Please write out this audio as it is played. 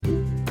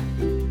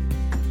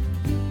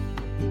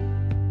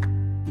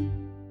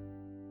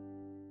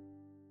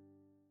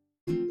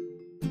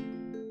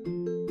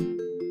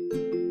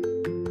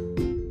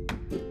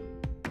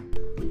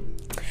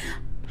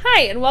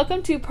Hi, and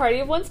welcome to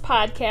Party of One's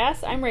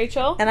podcast. I'm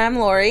Rachel. And I'm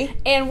Lori.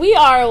 And we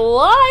are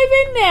live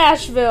in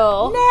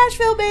Nashville.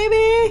 Nashville,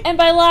 baby! And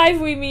by live,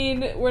 we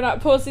mean we're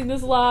not posting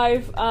this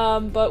live,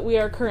 but we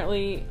are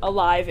currently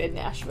alive in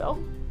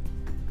Nashville.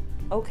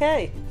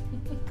 Okay.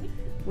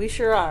 We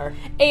sure are.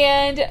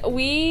 And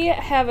we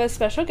have a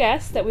special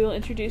guest that we will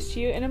introduce to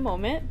you in a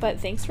moment,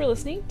 but thanks for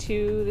listening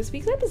to this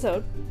week's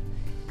episode.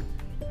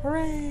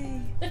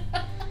 Hooray!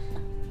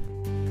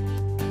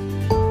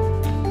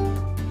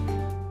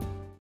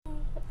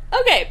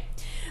 Okay,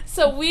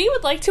 so we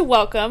would like to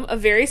welcome a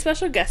very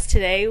special guest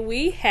today.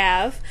 We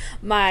have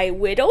my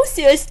widow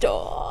sister,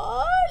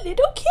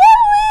 little Carolyn!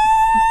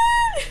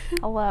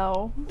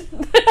 Hello.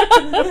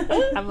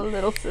 I'm a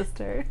little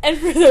sister. And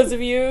for those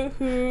of you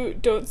who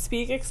don't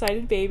speak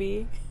excited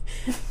baby,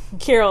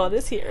 Carolyn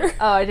is here.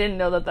 Oh, I didn't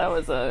know that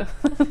was a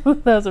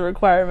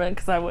requirement,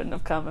 because I wouldn't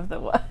have come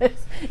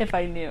if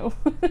I knew.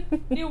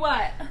 Knew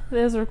what?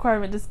 There's a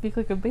requirement to speak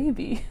like a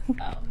baby.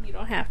 Oh, you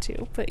don't have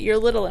to, but you're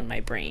little in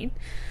my brain.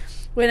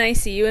 When I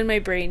see you in my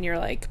brain, you're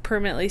like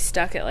permanently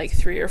stuck at like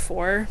 3 or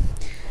 4.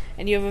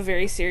 And you have a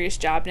very serious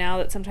job now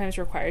that sometimes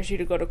requires you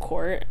to go to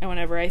court. And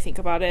whenever I think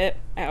about it,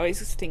 I always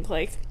think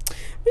like,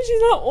 but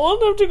she's not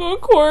old enough to go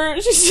to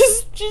court. She's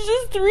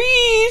just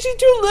 3. She's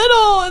too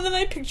little. And then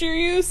I picture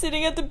you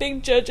sitting at the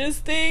big judges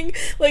thing,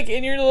 like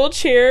in your little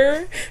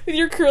chair with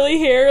your curly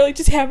hair, like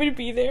just happy to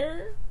be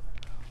there.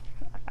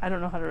 I don't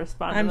know how to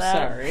respond I'm to that.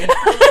 sorry.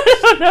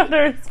 I don't know how to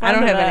respond I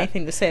don't to have that.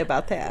 anything to say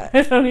about that.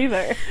 I don't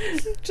either.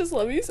 Just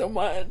love you so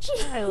much.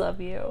 I love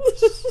you.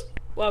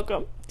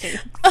 Welcome.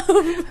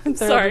 I'm thrilled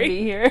Sorry. to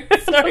be here.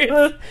 Sorry.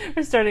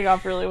 We're starting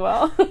off really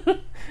well.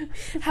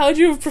 How would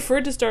you have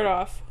preferred to start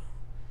off?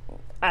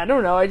 I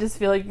don't know. I just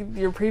feel like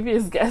your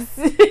previous guests,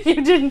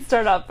 you didn't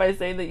start off by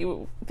saying that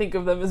you think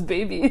of them as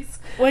babies.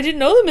 Well, I didn't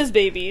know them as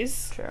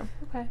babies. True.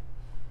 Okay.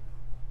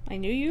 I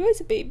knew you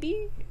as a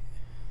baby.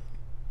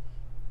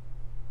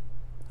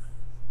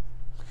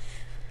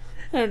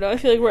 I don't know. I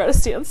feel like we're at a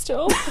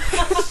standstill.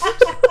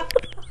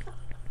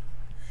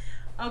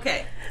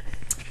 Okay.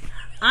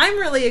 I'm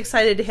really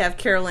excited to have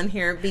Carolyn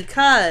here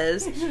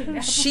because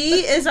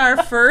she is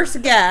our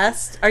first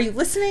guest. Are you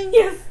listening?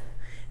 Yes.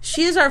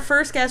 She is our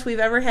first guest we've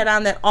ever had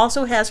on that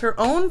also has her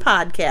own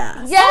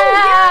podcast.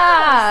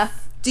 Yeah!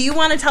 Do you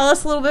want to tell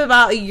us a little bit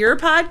about your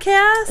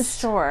podcast?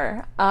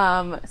 Sure.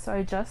 So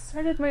I just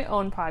started my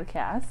own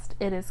podcast.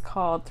 It is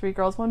called 3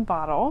 Girls, 1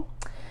 Bottle.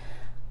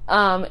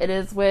 It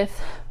is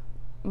with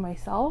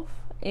myself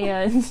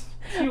and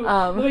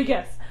Let me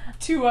guess.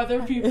 2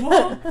 other people.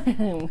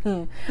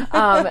 and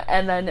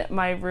then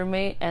my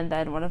roommate and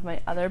then one of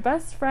my other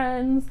best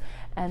friends,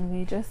 and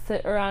we just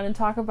sit around and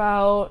talk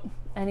about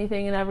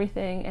anything and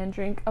everything and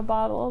drink a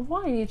bottle of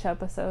wine each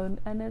episode,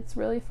 and it's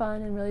really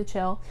fun and really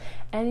chill,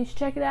 and you should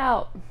check it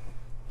out.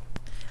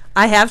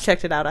 I have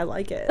checked it out. I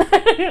like it.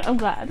 I'm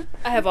glad.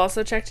 I have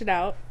also checked it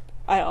out.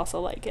 I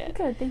also like it.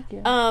 Good, thank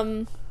you.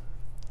 10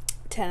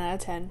 out of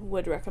 10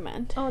 would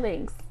recommend. Oh,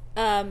 thanks.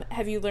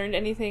 Have you learned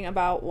anything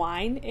about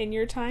wine in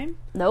your time?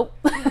 Nope.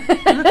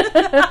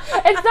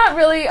 It's not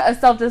really a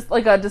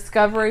a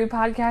discovery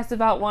podcast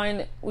about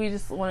wine. We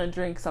just want to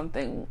drink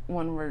something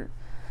when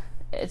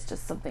it's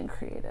just something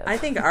creative. I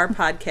think our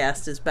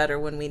podcast is better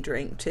when we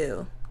drink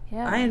too.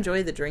 Yeah. I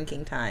enjoy the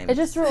drinking time. It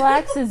just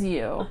relaxes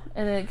you,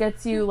 and it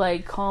gets you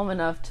like calm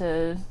enough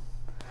to,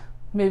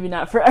 maybe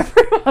not for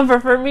everyone,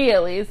 but for me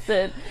at least,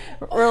 it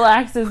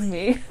relaxes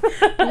me.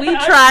 We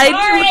tried.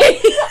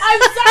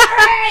 I'm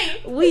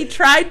sorry! We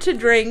tried to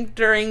drink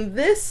during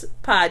this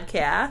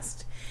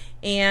podcast,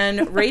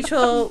 and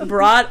Rachel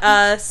brought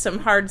us some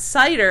hard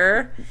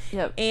cider.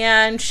 Yep.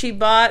 And she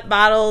bought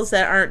bottles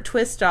that aren't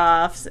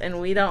twist-offs, and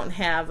we don't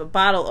have a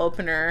bottle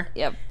opener.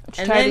 Yep.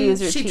 And then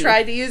she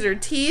tried to use her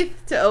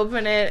teeth to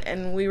open it,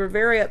 and we were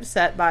very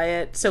upset by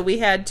it, so we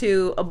had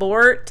to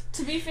abort.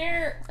 To be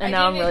fair, And I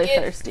now I'm didn't really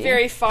get thirsty.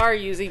 very far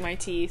using my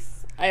teeth.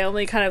 I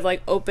only kind of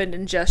like opened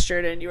and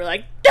gestured, and you were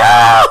like,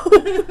 "No!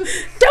 Don't do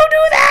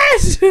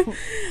that!"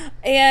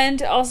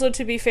 And also,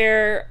 to be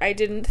fair, I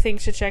didn't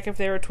think to check if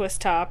they were twist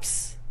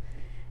tops.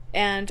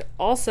 And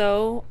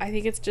also, I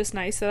think it's just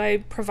nice that I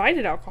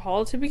provided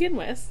alcohol to begin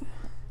with.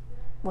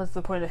 What's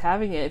the point of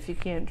having it if you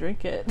can't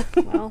drink it?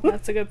 Well,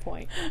 that's a good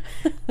point.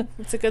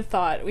 It's a good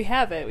thought. We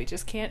have it, we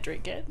just can't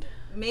drink it.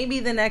 Maybe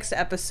the next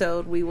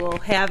episode we will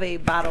have a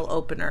bottle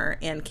opener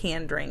and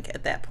can drink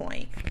at that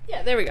point.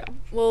 Yeah, there we go.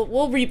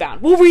 We'll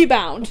rebound. We'll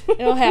rebound.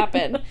 It'll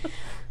happen.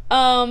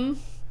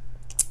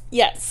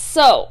 Yes.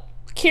 So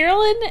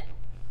Carolyn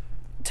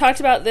talked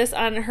about this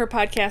on her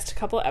podcast a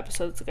couple of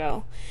episodes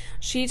ago.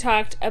 They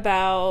talked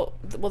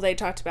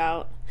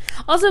about.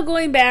 Also,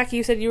 going back,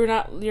 you said you're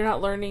not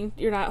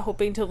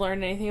hoping to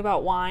learn anything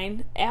about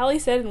wine. Allie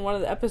said in one of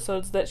the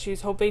episodes that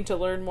she's hoping to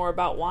learn more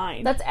about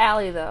wine. That's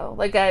Allie, though.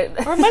 Or it might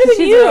have been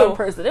she's you. her own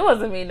person. It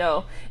wasn't me.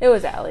 No, it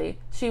was Allie.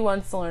 She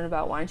wants to learn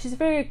about wine. She's a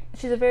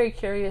very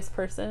curious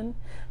person,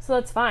 so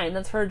that's fine.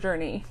 That's her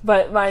journey.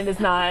 But mine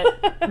is not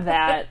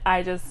that.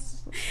 I just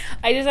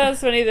I just thought it was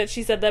funny that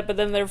she said that, but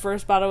then their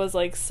first bottle was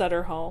like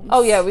Sutter Homes.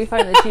 Oh yeah, we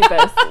find the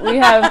cheapest.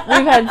 we've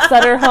had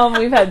Sutter Home,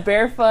 we've had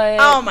Barefoot.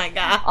 Oh my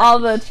god. All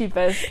the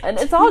cheapest, and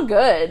it's all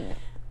good,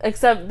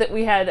 except that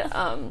we had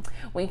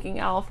Winking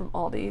Owl from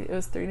Aldi. It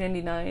was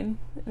 $3.99, and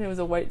it was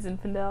a white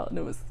Zinfandel, and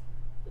it was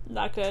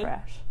Not good.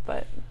 trash.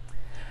 But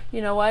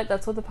you know what?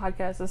 That's what the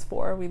podcast is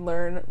for. We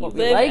learn what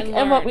we live like and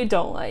and what learn. we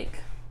don't like.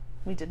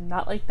 We did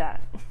not like that.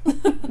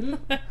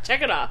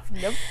 Check it off.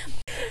 Nope.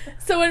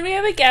 So when we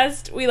have a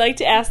guest, we like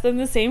to ask them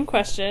the same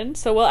question.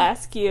 So we'll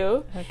ask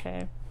you,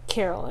 Okay.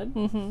 Carolyn,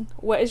 Mm-hmm.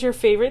 what is your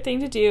favorite thing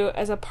to do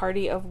as a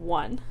party of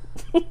one?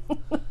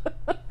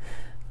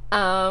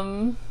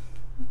 I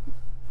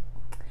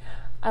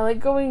like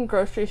going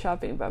grocery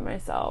shopping by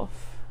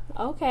myself.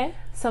 Okay.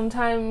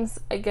 Sometimes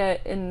I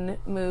get in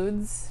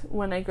moods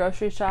when I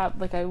grocery shop,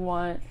 like I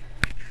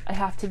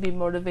have to be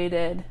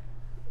motivated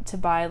to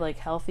buy like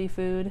healthy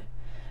food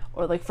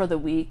or like for the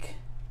week,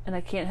 and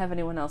I can't have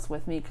anyone else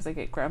with me because I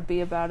get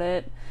grumpy about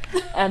it,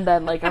 and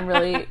then like I'm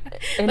really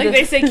into, Like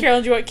they say,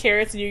 Carolyn, do you want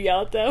carrots? And you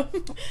yell at them.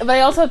 but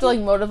I also have to like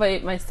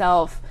motivate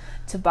myself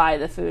to buy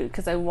the food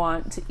because I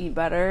want to eat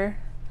better.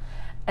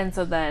 And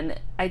so then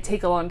I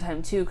take a long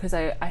time too because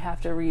I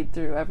have to read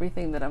through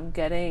everything that I'm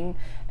getting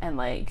and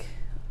like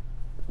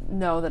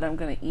know that I'm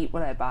going to eat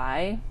what I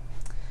buy.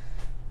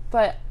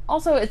 But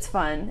also it's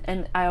fun,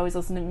 and I always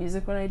listen to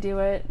music when I do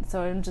it,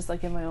 so I'm just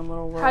like in my own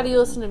little world. How do you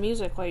listen to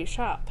music while you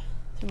shop?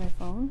 Through my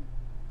phone?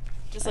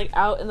 Just like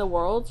out in the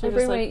world? So I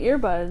you're bring just my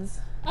like, earbuds.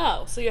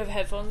 oh, so you have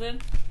headphones in?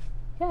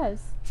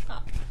 Yes.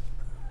 Oh.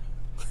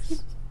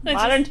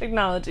 Modern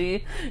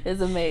technology is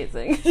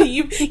amazing.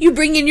 You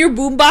bring in your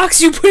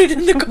boombox, you put it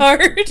in the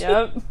cart.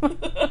 Yep.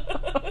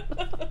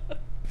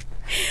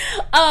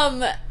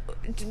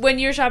 When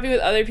you're shopping with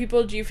other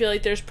people, do you feel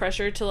like there's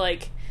pressure to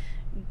like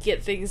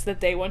get things that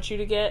they want you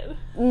to get?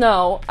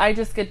 No, I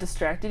just get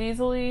distracted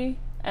easily,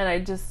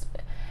 and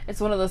it's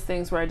one of those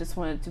things where I just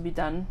want it to be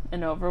done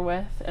and over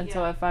with, and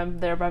so Yeah. if I'm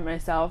there by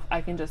myself,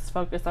 I can just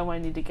focus on what I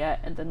need to get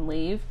and then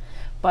leave.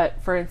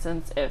 But for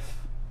instance, if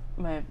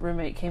my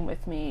roommate came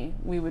with me,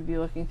 we would be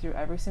looking through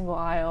every single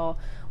aisle,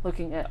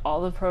 looking at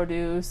all the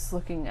produce,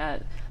 looking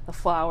at the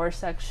flower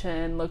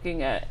section,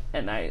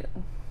 and I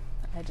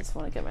just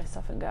want to get my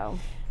stuff and go.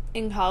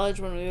 In college,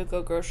 when we would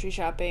go grocery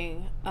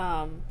shopping,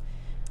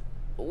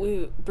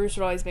 Bruce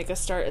would always make us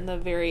start in the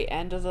very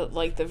end of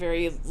the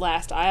very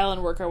last aisle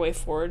and work our way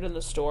forward in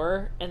the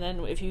store. And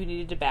then if you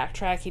needed to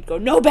backtrack, he'd go,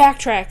 no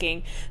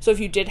backtracking. So if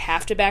you did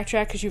have to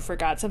backtrack because you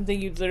forgot something,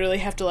 you'd literally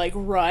have to like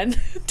run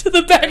to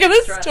the back of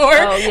the Stressful. store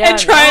Oh, yeah, and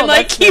try no, and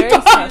like that's keep very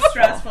up. It's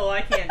stressful.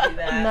 I can't do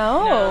that.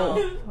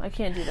 No, I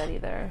can't do that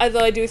either.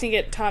 Although I do think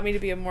it taught me to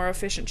be a more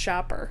efficient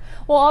shopper.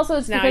 Well, also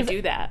it's Now I because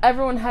do that.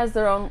 everyone has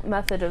their own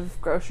method of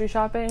grocery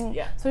shopping.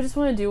 Yeah. So I just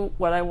want to do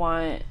what I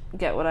want,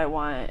 get what I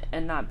want,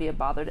 and not be a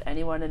bother to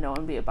anyone, and no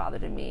one be a bother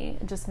to me.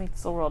 It just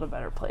makes the world a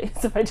better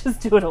place if I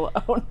just do it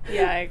alone.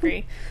 Yeah, I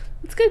agree.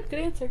 That's good. Good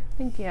answer.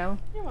 Thank you.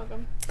 You're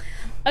welcome.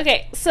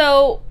 Okay,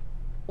 so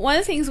one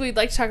of the things we'd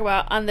like to talk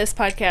about on this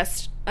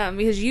podcast,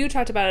 because you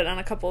talked about it on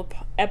a couple of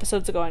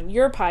episodes ago on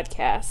your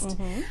podcast,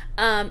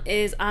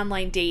 is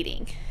online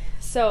dating.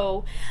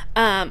 So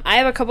I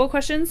have a couple of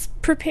questions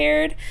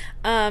prepared,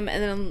 and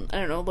then I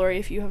don't know, Lori,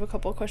 if you have a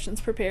couple of questions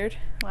prepared.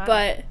 Wow.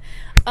 But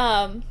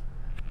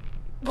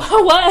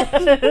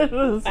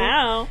what?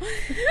 Wow.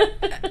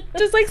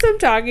 Just like some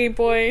talking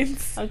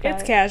points. Okay.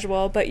 It's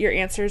casual, but your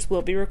answers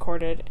will be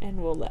recorded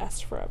and will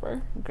last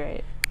forever.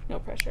 Great. No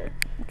pressure.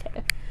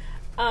 Okay.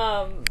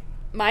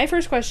 My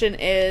first question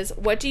is,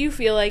 what do you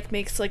feel like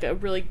makes like a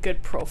really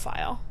good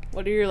profile?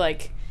 What are your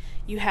like,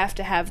 you have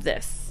to have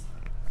this?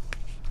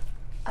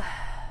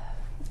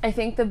 I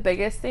think the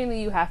biggest thing that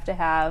you have to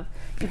have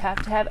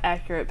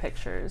accurate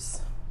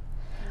pictures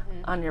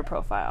on your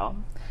profile.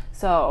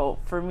 So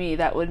for me,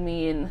 that would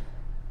mean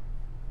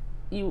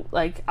you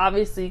like,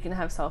 obviously you can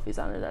have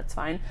selfies on it, that's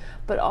fine,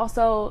 but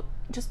also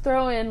just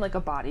throw in like a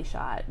body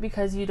shot,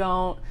 because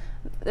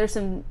there's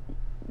some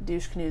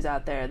douche canoes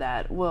out there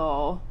that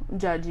will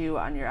judge you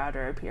on your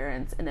outer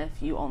appearance, and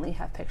if you only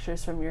have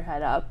pictures from your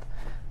head up,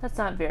 that's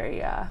not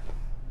very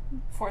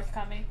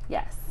Forthcoming.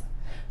 yes.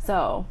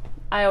 So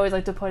I always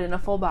like to put in a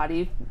full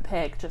body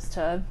pic just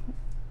to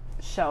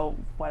show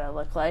what I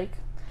look like.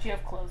 Do you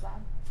have clothes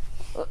on?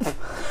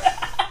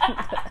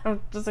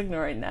 I'm just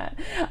ignoring that.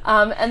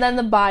 And then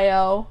the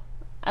bio,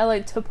 I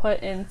like to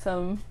put in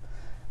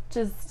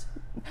just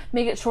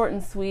make it short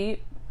and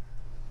sweet.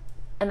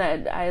 And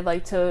I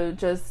like to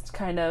just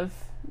kind of,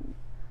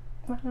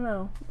 I don't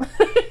know.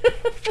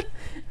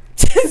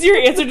 Is your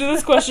answer to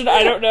this question,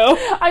 I don't know.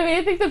 I mean,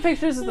 I think the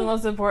pictures is the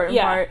most important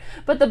Yeah. part.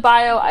 But the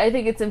bio, I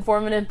think it's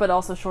informative, but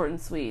also short and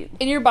sweet.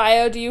 In your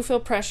bio, do you feel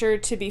pressure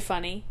to be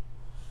funny?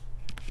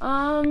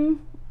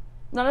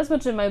 Not as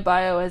much in my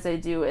bio as I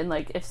do in,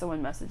 like, if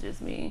someone messages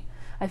me.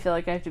 I feel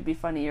like I have to be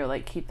funny or,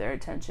 like, keep their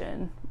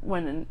attention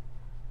when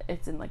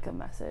it's in, like, a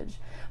message.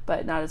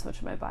 But not as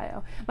much in my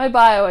bio. My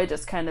bio, I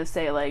just kind of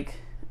say, like,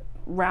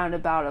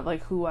 roundabout of,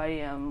 like, who I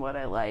am, what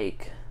I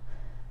like,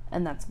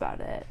 and that's about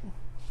it.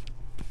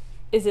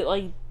 Is it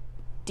like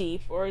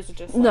deep, or is it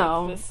just like,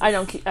 No, this is... I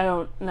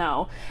don't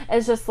know.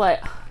 It's just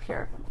like,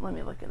 here, let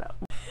me look it up.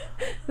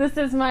 This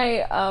is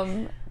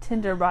my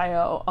Tinder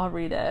bio. I'll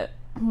read it.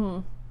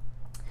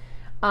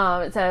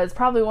 It says,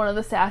 probably one of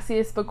the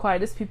sassiest but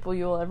quietest people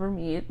you will ever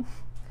meet.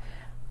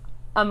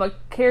 I'm a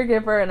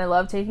caregiver and I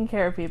love taking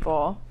care of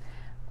people.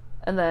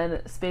 And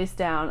then space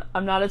down.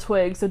 I'm not a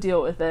twig, so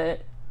deal with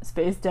it.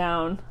 Space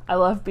down. I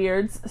love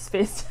beards.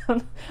 Space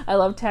down. I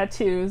love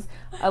tattoos.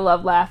 I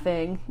love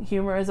laughing.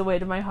 Humor is a way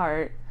to my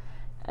heart.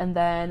 And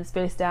then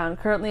space down.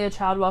 Currently a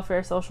child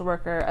welfare social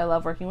worker. I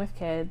love working with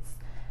kids.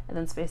 And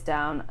then space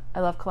down. I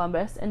love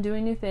Columbus and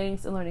doing new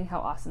things and learning how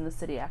awesome the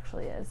city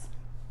actually is.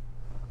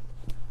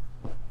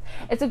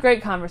 It's a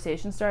great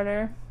conversation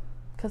starter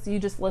because you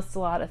just list a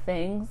lot of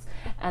things,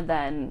 and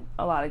then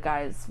a lot of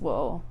guys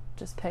will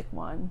just pick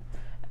one.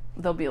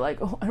 They'll be like,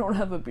 oh, I don't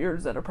have a beard,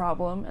 is that a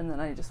problem? And then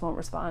I just won't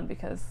respond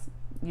because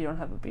you don't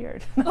have a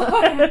beard.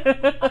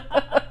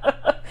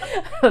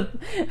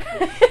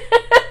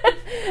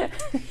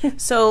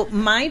 So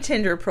my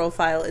Tinder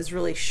profile is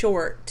really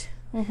short.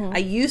 I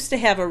used to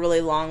have a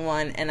really long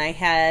one, and I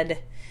had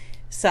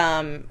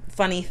some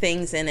funny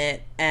things in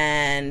it,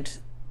 and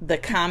the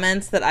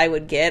comments that I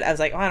would get, I was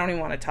like, oh, I don't even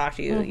want to talk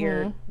to you.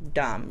 You're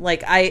dumb.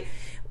 Like,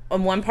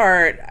 on one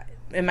part,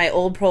 in my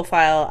old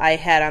profile, I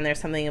had on there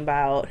something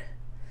about,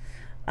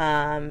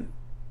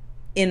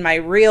 in my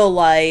real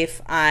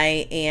life,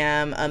 I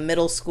am a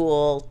middle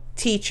school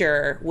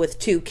teacher with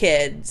 2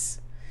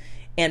 kids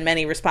and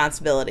many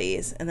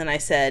responsibilities. And then I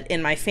said,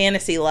 in my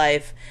fantasy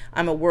life,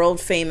 I'm a world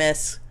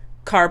famous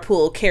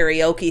carpool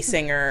karaoke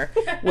singer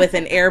with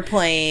an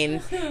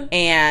airplane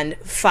and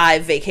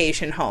 5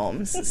 vacation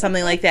homes,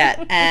 something like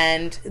that.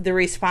 And the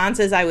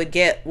responses I would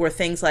get were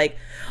things like,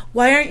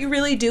 why aren't you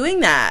really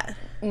doing that?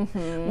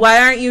 Why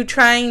aren't you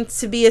trying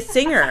to be a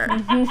singer?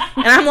 And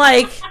I'm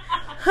like,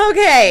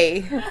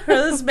 okay,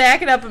 let's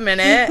back it up a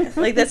minute.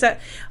 Like, that's not,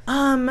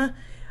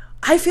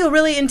 I feel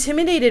really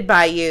intimidated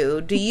by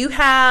you. Do you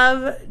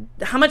have,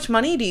 how much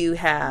money do you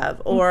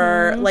have?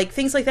 Or like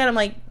things like that. I'm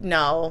like,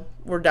 no,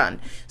 we're done.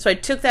 So I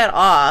took that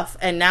off,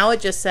 and now it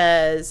just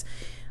says,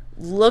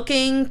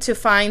 looking to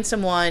find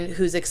someone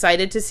who's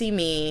excited to see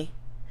me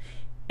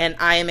and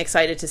I am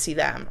excited to see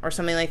them, or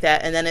something like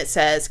that. And then it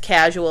says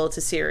casual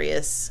to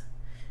serious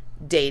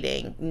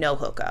dating, no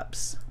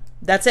hookups.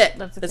 That's it.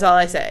 That's all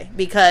I say.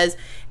 Because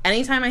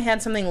anytime I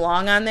had something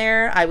long on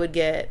there, I would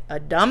get a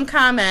dumb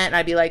comment, and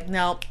I'd be like,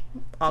 nope,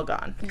 all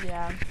gone.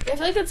 Yeah. I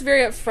feel like that's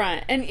very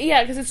upfront. And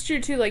yeah, because it's true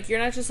too, like, you're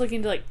not just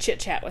looking to like chit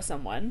chat with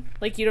someone.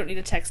 Like, you don't need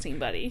a texting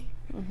buddy.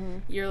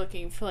 You're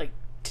looking for like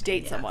to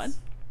date someone.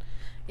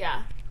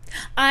 Yeah.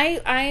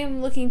 I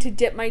am looking to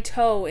dip my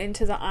toe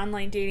into the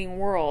online dating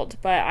world,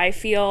 but I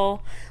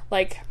feel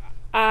like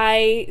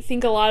I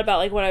think a lot about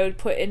like what I would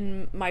put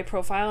in my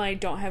profile, and I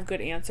don't have good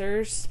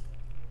answers.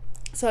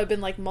 So I've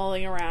been like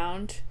mulling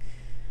around,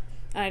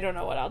 and I don't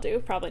know what I'll do.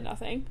 Probably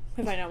nothing,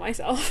 if I know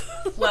myself.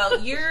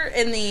 Well, you're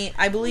in the,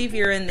 I believe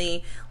you're in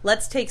the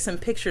let's take some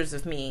pictures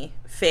of me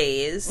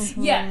phase.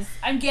 Yes,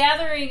 I'm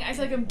gathering. I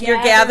feel like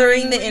You're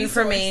gathering the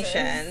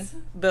information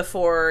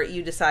before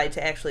you decide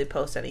to actually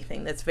post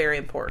anything. That's very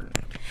important.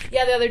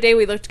 Yeah, the other day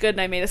we looked good,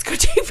 and I made us go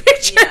take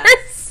pictures.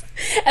 Yes.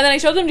 And then I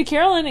showed them to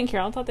Carolyn, and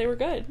Carolyn thought they were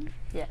good.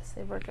 Yes,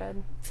 they were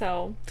good.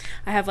 So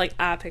I have like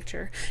a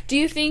picture. Do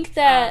you think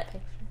that...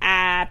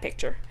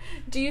 picture.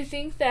 Do you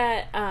think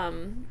that,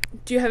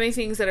 do you have any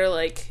things that are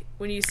like,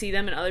 when you see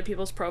them in other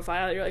people's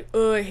profile, you're like,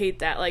 oh, I hate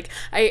that. Like,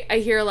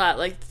 I hear a lot,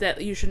 like,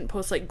 that you shouldn't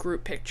post, like,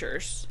 group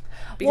pictures.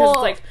 Because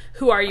it's like,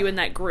 who are you in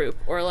that group?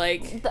 Or,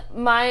 like...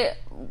 My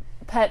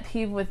pet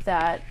peeve with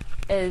that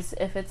is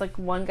if it's, like,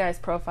 one guy's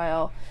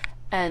profile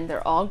and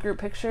they're all group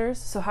pictures.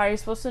 So how are you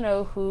supposed to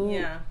know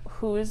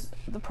who is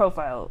the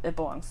profile it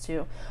belongs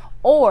to?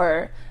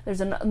 Or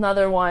there's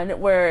another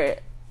one where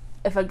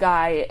if a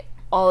guy...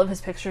 all of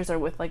his pictures are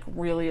with, like,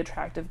 really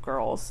attractive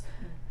girls.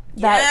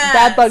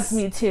 That bugs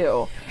me,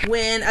 too.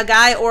 When a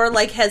guy, or,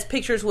 like, has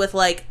pictures with,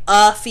 like,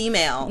 a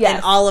female in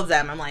all of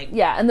them, I'm like...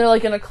 Yeah, and they're,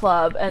 like, in a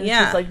club, and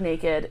she's, like,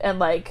 naked, and,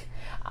 like...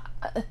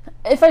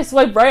 If I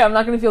swipe right, I'm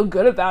not going to feel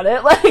good about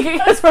it, like,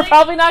 because we're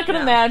probably not going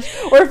to match,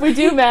 or if we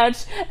do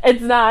match,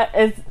 it's not,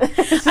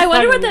 it's I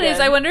wonder what that is.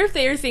 I wonder if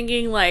they're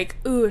thinking, like,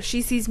 ooh, if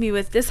she sees me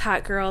with this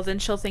hot girl, then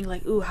she'll think,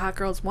 like, ooh, hot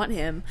girls want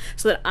him,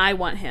 so that I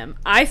want him.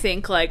 I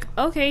think, like,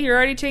 okay, you're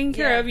already taken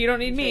care of, you don't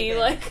need me,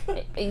 like...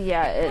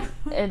 Yeah,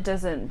 it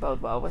doesn't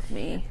bode well with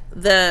me.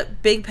 The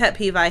big pet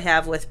peeve I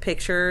have with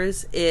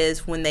pictures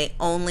is when they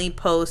only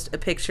post a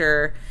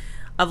picture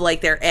of,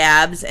 like, their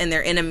abs, and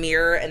they're in a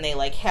mirror, and they,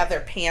 like, have their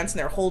pants, and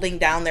they're holding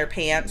down their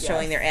pants,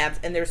 showing their abs,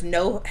 and there's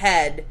no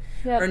head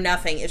or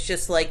nothing. It's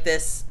just, like,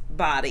 this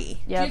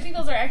body. Yep. Do you think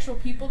those are actual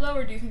people, though,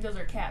 or do you think those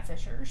are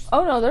catfishers?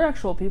 Oh, no, they're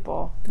actual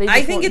people.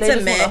 I think it's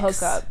a mix.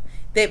 Hook up.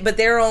 But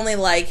they're only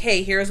like,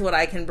 hey, here's what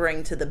I can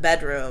bring to the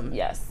bedroom.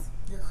 Yes.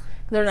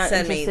 They're not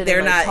Send interested me. They're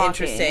in, like, not talking.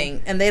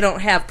 interesting, and they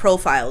don't have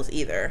profiles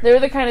either. They're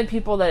the kind of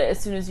people that as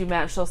soon as you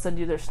match, they'll send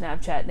you their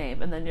Snapchat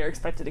name, and then you're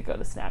expected to go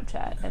to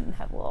Snapchat and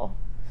have a little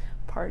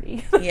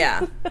party.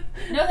 Yeah.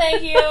 No,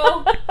 thank you.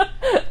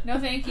 No,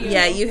 thank you.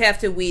 Yeah, you have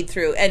to weed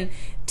through. And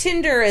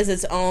Tinder is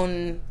its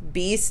own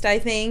beast, I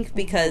think,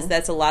 because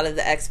that's a lot of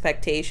the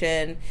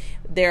expectation.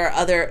 There are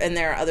other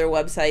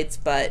websites,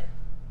 but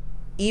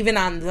even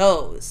on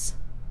those,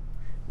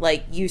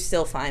 like, you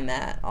still find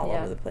that all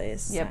over the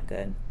place. It's not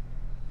good.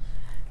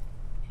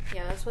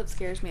 Yeah, that's what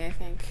scares me, I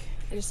think.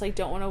 I just, like,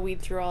 don't want to weed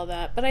through all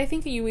that. But I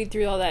think that you weed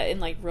through all that in,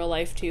 like, real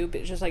life, too.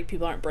 But it's just, like,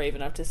 people aren't brave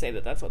enough to say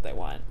that that's what they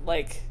want.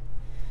 Like,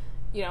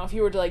 you know, if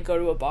you were to, like, go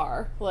to a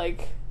bar,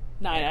 like,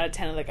 9 out of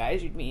 10 of the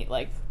guys you'd meet,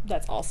 like,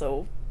 that's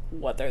also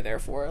what they're there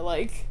for.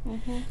 Like,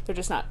 they're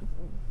just not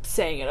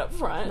saying it up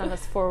front. Not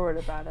as forward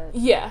about it.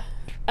 Yeah.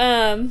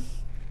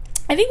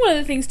 I think one of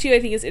the things, too, I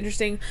think is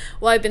interesting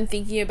while I've been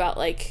thinking about,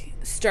 like,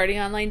 starting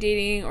online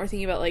dating or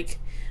thinking about, like,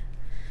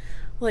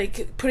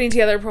 putting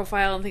together a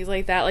profile and things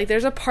like that, like,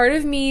 there's a part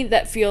of me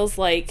that feels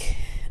like,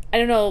 I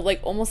don't know, like,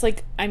 almost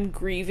like I'm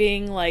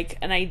grieving, like,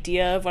 an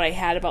idea of what I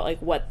had about, like,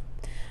 what,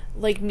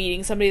 like,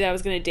 meeting somebody that I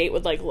was going to date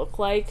would, like, look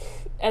like.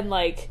 And,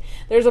 like,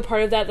 there's a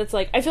part of that that's,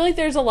 like, I feel like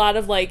there's a lot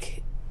of,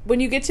 like, when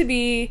you get to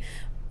be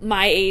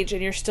my age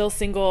and you're still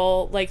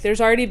single, like, there's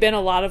already been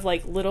a lot of,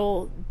 like,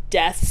 little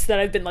deaths that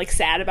I've been, like,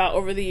 sad about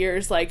over the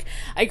years. Like,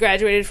 I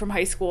graduated from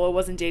high school, I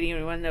wasn't dating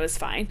anyone, that was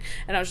fine,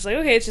 and I was just like,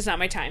 okay, it's just not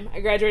my time.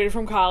 I graduated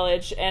from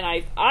college, and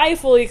I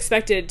fully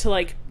expected to,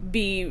 like,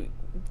 be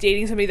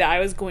dating somebody that I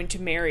was going to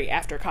marry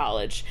after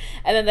college,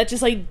 and then that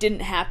just, like,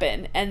 didn't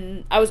happen,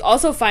 and I was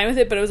also fine with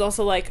it, but it was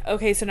also like,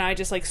 okay, so now I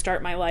just, like,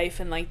 start my life,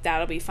 and, like,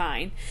 that'll be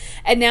fine.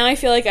 And now I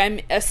feel like I'm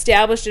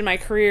established in my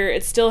career.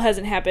 It still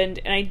hasn't happened,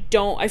 and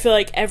I feel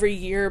like every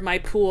year my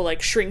pool,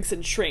 like, shrinks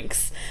and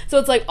shrinks, so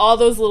it's like all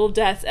those little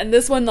deaths, and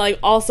this one, like,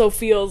 also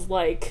feels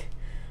like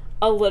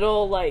a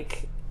little,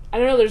 like, I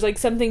don't know, there's, like,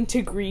 something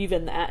to grieve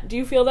in that. Do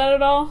you feel that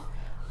at all?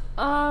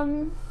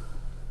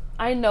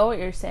 I know what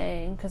you're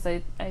saying, because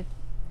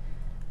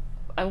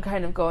I'm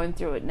kind of going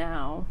through it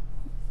now,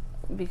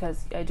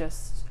 because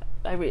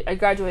I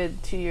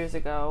graduated 2 years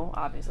ago,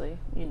 obviously,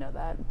 you know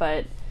that,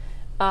 but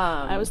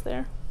I was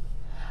there.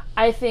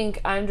 I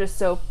think I'm just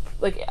so,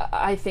 like,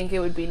 I think it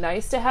would be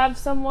nice to have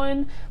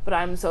someone, but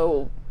I'm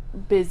so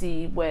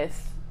busy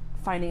with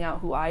finding out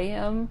who I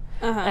am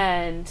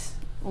and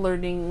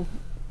learning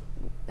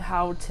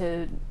how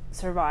to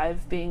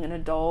survive being an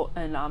adult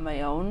and on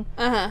my own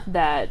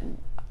that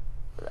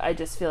I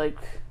just feel like,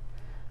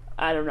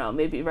 I don't know,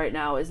 maybe right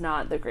now is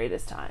not the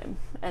greatest time.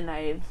 And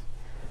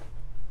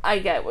I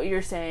get what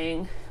you're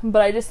saying,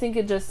 but I just think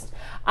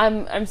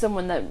I'm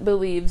someone that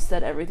believes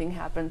that everything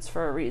happens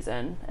for a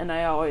reason, and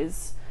I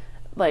always,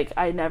 like,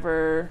 I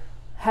never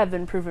have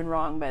been proven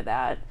wrong by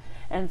that,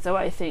 and so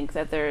I think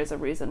that there is a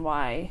reason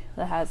why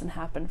that hasn't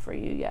happened for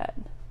you yet.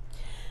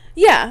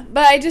 Yeah,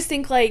 but I just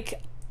think,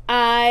 like,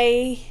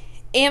 I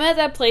am at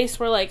that place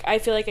where, like, I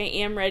feel like I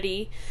am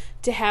ready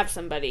to have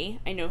somebody.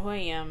 I know who I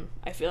am.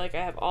 I feel like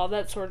I have all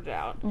that sorted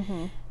out.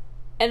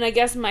 And I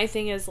guess my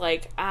thing is,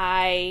 like,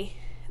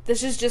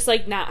 this is just,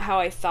 like, not how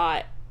I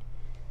thought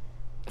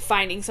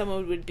finding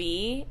someone would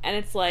be, and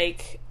it's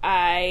like,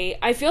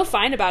 I feel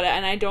fine about it,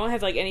 and I don't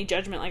have, like, any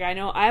judgment. Like, I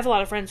know I have a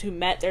lot of friends who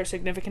met their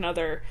significant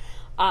other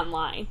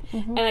online,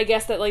 and I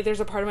guess that, like, there's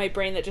a part of my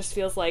brain that just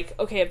feels like,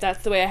 okay, if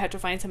that's the way I have to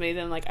find somebody,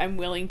 then, like, I'm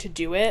willing to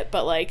do it,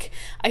 but, like,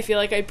 I feel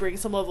like I bring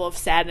some level of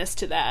sadness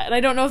to that, and I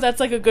don't know if that's,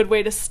 like, a good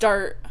way to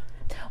start.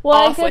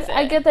 Well,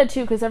 I get that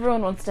too, because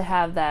everyone wants to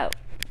have that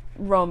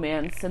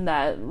romance and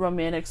that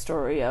romantic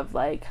story of,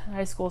 like,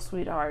 high school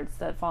sweethearts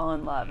that fall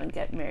in love and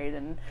get married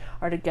and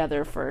are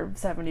together for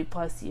 70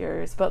 plus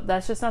years, but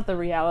that's just not the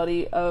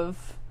reality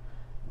of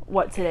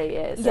what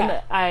today is.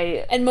 Yeah.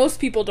 And most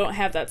people don't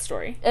have that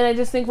story. And I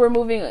just think we're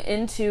moving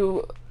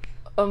into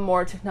a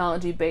more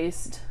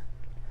technology-based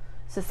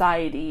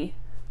society.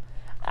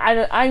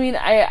 I mean,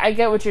 I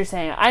get what you're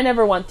saying. I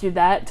never went through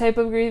that type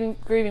of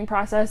grieving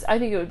process. I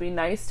think it would be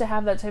nice to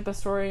have that type of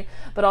story,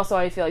 but also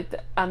I feel like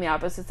on the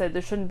opposite side,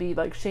 there shouldn't be,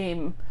 like,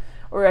 shame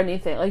or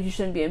anything. Like, you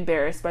shouldn't be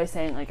embarrassed by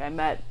saying, like, I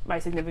met my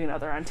significant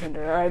other on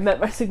Tinder, or I met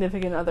my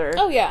significant other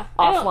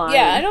offline.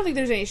 I don't think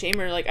there's any shame,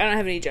 or, like, I don't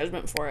have any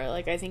judgment for it.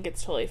 Like, I think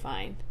it's totally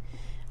fine.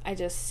 I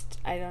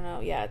don't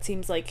know. Yeah, it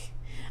seems like,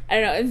 I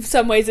don't know, in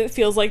some ways it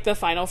feels like the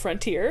final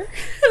frontier.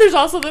 There's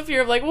also the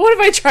fear of, like, what if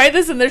I try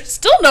this and there's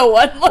still no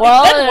one? Like,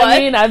 well, I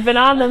mean, I've been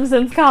on them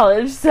since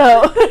college,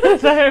 so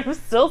I'm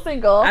still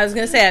single. I was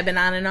going to say, I've been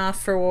on and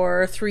off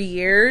for 3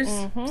 years,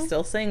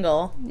 still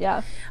single.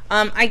 Yeah.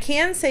 I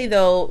can say,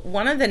 though,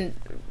 one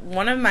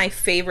of my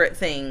favorite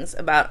things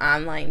about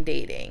online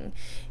dating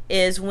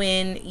is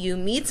when you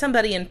meet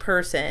somebody in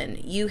person,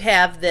 you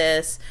have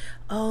this,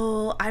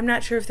 oh, I'm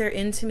not sure if they're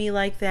into me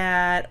like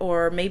that,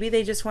 or maybe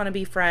they just want to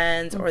be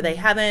friends, or they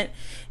haven't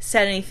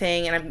said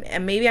anything,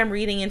 and maybe I'm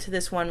reading into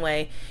this one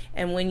way.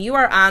 And when you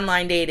are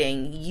online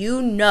dating,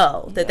 you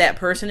know that that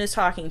person is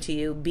talking to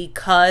you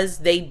because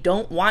they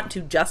don't want to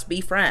just be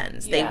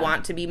friends. They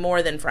want to be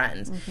more than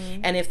friends.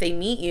 And if they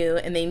meet you,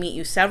 and they meet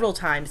you several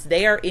times,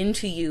 they are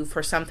into you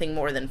for something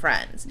more than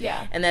friends.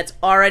 Yeah. And that's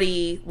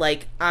already,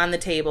 like, on the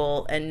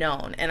table and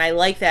known. And I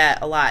like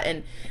that a lot.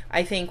 And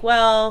I think,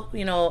 well,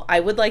 you know, I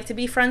would like to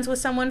be friends with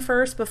someone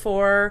first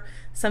before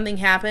something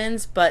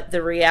happens, but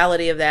the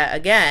reality of that,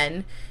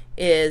 again,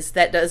 is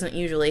that doesn't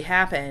usually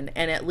happen.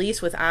 And at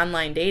least with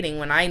online dating,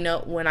 when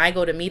I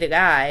go to meet a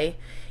guy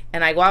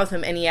and I go out with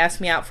him and he asks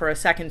me out for a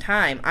second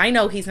time, I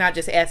know he's not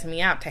just asking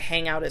me out to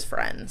hang out as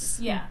friends.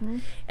 Yeah.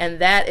 And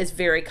that is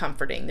very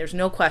comforting. There's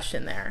no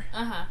question there.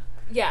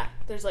 Yeah,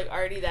 there's like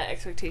already that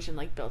expectation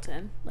like built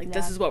in. Like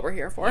this is what we're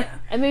here for. Yeah.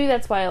 And maybe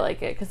that's why I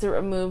like it, because it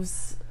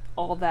removes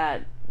all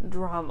that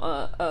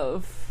drama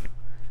of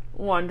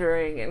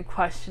wondering and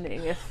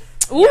questioning if...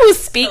 Ooh,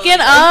 speaking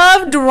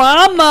of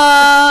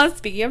drama,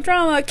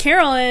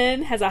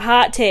 Carolyn has a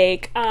hot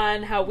take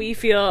on how we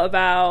feel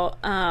about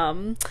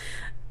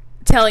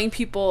telling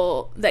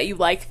people that you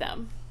like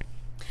them.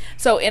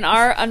 So in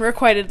our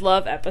Unrequited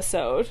Love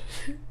episode,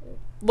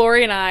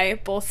 Lori and I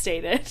both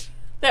stated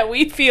that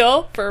we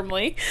feel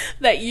firmly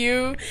that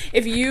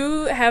if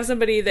you have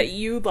somebody that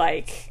you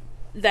like,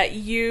 that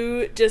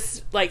you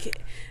just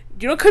like...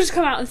 You don't just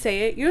come out and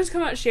say it. You don't just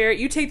come out and share it.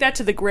 You take that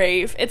to the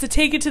grave. It's a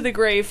take it to the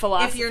grave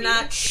philosophy. If you're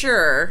not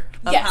sure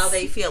of how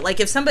they feel. Like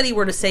if somebody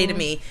were to say to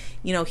me,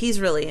 you know, he's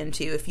really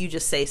into you. If you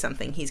just say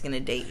something, he's going to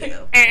date you.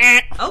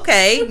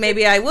 Okay,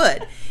 maybe I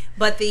would.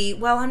 But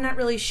I'm not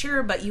really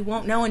sure, but you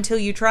won't know until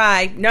you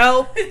try.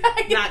 No,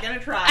 not going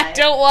to try. I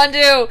don't want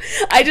to.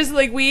 I just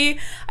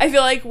I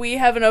feel like we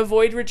have an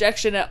avoid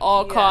rejection at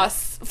all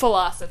costs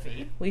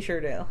philosophy. We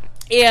sure do.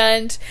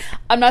 And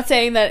I'm not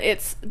saying that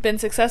it's been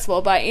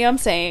successful, but I am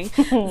saying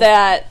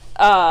that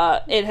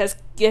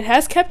it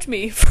has kept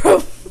me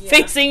from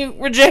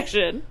facing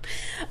rejection.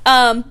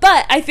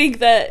 But I think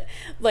that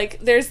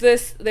like there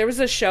was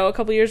a show a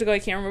couple years ago, I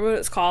can't remember what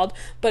it's called,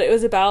 but it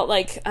was about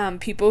like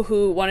people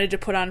who wanted to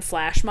put on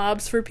flash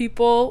mobs for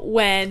people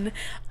when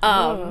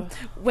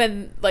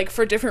like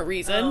for different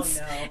reasons.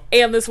 Oh, no.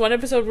 And this one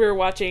episode we were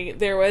watching,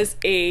 there was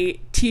a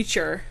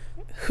teacher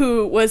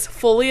who was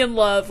fully in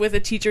love with a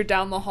teacher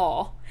down the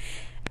hall.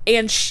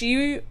 And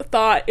she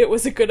thought it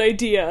was a good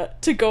idea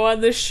to go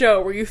on this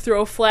show where you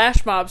throw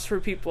flash mobs for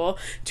people,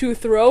 to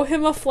throw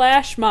him a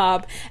flash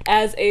mob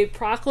as a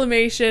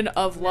proclamation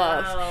of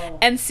love. No.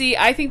 And see,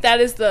 I think that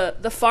is the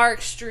far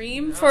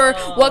extreme for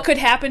what could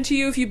happen to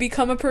you if you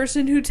become a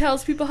person who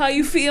tells people how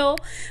you feel.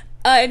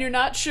 And you're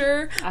not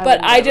sure,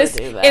 but I just,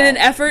 in an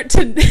effort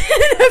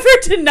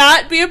to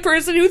not be a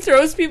person who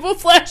throws people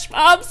flash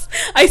mobs,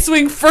 I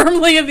swing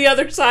firmly on the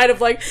other side of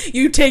like,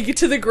 you take it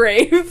to the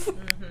grave.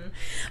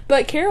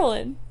 But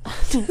Carolyn's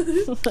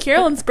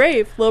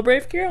brave, little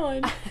brave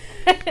Carolyn.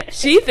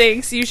 She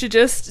thinks you should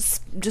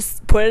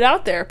just put it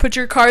out there, put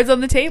your cards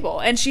on the table,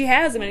 and she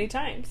has many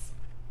times.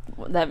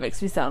 That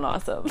makes me sound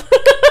awesome.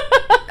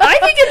 I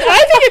think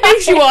it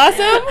makes you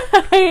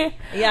awesome.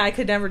 Yeah, I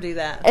could never do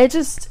that.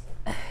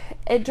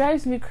 It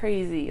drives me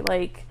crazy.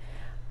 Like,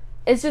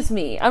 it's just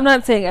me. I'm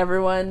not saying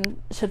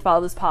everyone should follow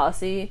this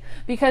policy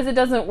because it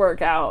doesn't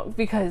work out.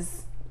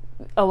 Because,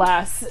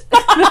 alas,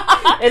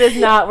 it has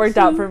not worked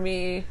out for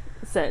me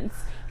since.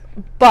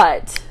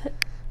 But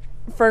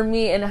for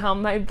me and how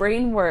my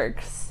brain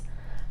works,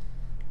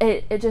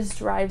 it just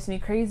drives me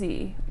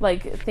crazy.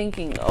 Like,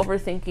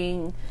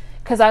 overthinking.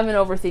 Because I'm an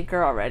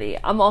overthinker already.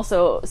 I'm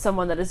also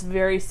someone that is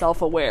very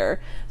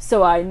self-aware.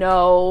 So I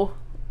know,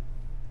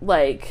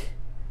 like,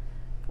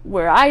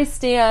 where I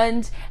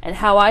stand and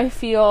how I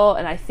feel,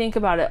 and I think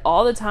about it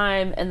all the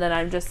time, and then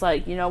I'm just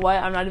like, you know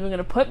what, I'm not even going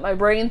to put my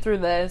brain through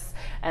this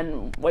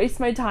and waste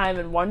my time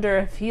and wonder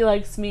if he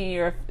likes me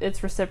or if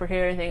it's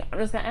reciprocated or anything. I'm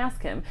just going to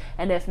ask him,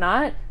 and if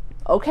not,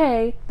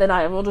 okay, then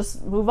I will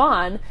just move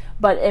on.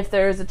 But if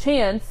there's a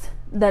chance,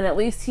 then at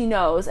least he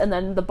knows, and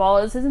then the ball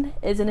is in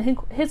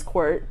his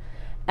court,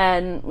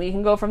 and we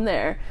can go from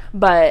there.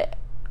 But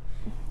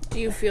do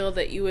you feel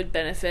that you would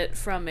benefit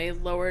from a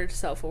lowered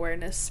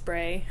self-awareness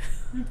spray?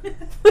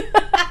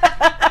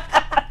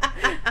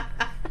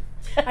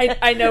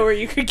 I know where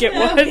you could get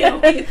one. Yeah,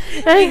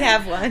 we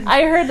have one.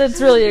 I heard that's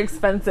really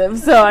expensive,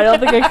 so I don't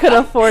think I could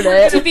afford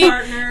it. To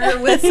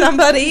partner with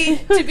somebody.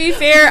 To be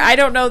fair, I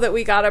don't know that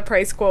we got a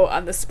price quote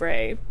on the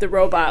spray. The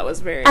robot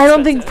was very expensive. I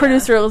don't think yeah.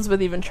 producer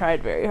Elizabeth even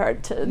tried very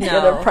hard to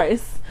get a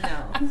price.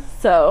 No.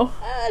 So.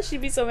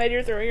 She'd be so mad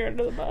you're throwing her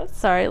under the bus.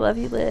 Sorry, love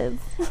you, Liz.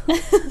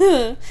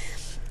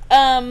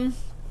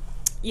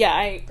 Yeah,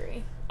 I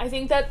agree. I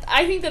think that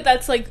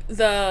that's like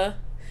the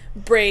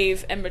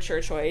brave and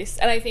mature choice.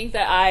 And I think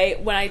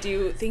that when I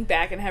do think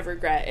back and have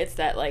regret, it's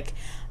that like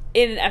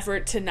in an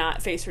effort to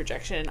not face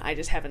rejection, I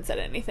just haven't said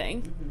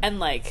anything. And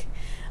like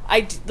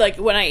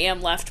when I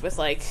am left with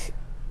like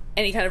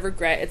any kind of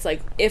regret. It's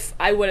like, if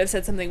I would have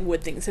said something,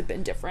 would things have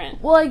been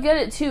different? Well, I get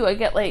it too. I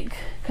get, like,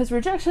 because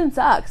rejection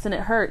sucks and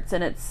it hurts,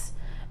 and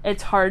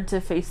it's hard to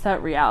face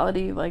that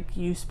reality. Like,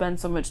 you spend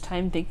so much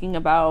time thinking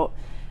about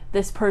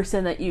this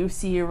person that you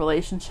see your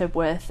relationship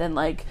with, and,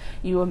 like,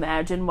 you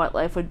imagine what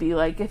life would be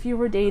like if you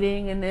were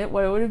dating, and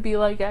what it would be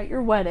like at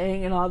your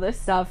wedding and all this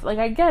stuff. Like,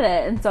 I get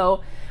it. And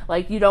so,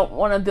 like, you don't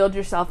want to build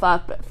yourself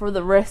up for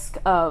the risk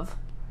of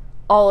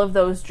all of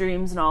those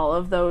dreams and all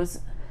of those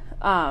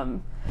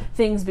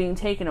things being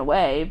taken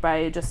away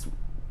by just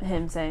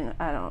him saying,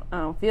 I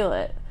don't feel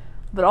it.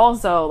 But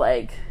also,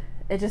 like,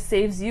 it just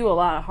saves you a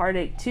lot of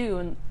heartache too,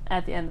 and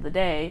at the end of the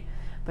day,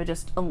 by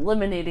just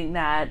eliminating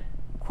that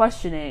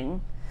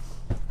questioning.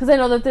 Because I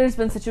know that there's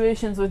been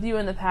situations with you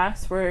in the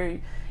past where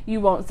you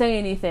won't say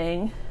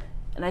anything,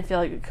 and I feel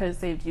like it could have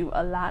saved you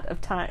a lot of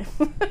time.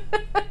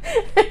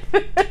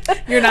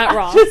 You're not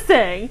wrong. Just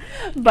saying.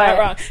 But Not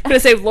wrong. Could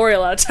have saved Lori a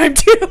lot of time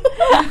too. Could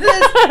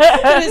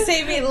have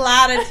saved me a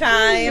lot of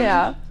time.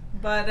 yeah.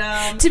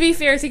 But To be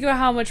fair, think about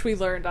how much we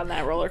learned on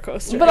that roller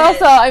coaster. But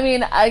also, I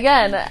mean,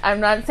 again, I'm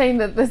not saying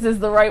that this is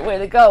the right way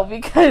to go,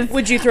 because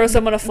would you throw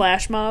someone a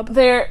flash mob?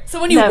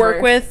 Someone you never.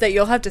 work with that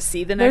you'll have to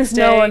see the next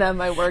There's day? no one at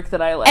my work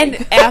that I like. And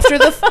after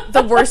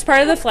the worst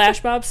part of the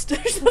flash mob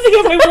there's nothing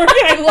at my work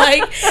I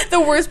like.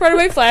 The worst part of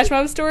my flash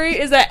mob story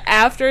is that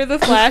after the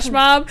flash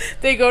mob,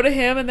 they go to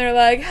him and they're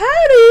like,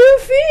 how do you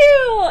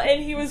feel?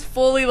 And he was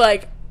fully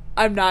like,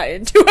 I'm not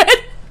into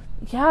it.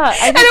 yeah,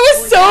 And it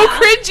was so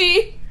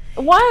cringy.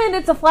 one,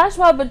 it's a flash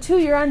mob, but two,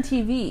 you're on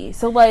TV,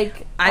 so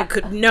like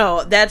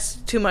no, that's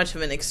too much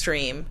of an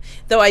extreme.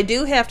 Though I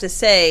do have to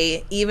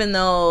say, even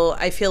though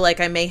I feel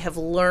like I may have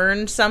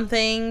learned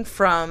something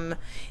from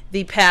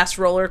the past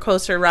roller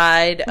coaster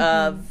ride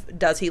of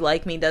does he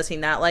like me, does he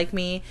not like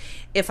me,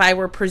 if I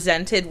were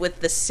presented with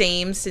the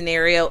same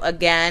scenario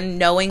again,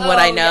 knowing what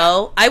I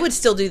know, I would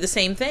still do the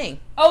same thing.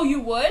 Oh,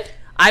 you would?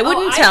 I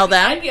wouldn't tell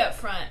them. I'd be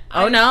upfront.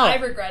 Oh, no. I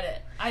regret it.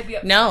 I'd be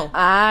upfront. No.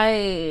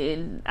 I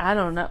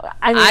don't know.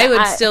 I mean, I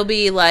would still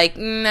be like,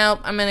 nope,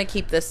 I'm going to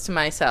keep this to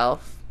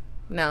myself.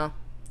 No.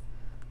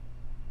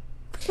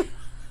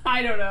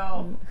 I don't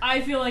know.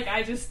 I feel like I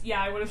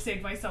would have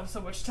saved myself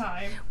so much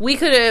time. We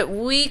could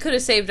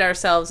have saved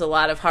ourselves a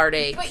lot of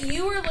heartache. But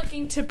you were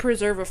looking to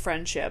preserve a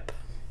friendship.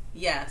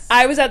 Yes.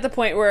 I was at the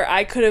point where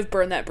I could have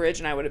burned that bridge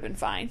and I would have been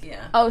fine.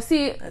 Yeah. Oh,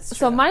 see, That's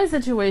so true. my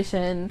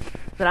situation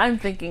that I'm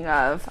thinking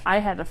of, I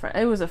had a friend.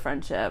 It was a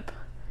friendship,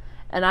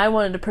 and I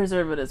wanted to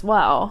preserve it as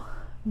well.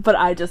 But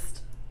I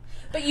just,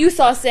 But you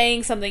saw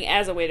saying something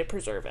as a way to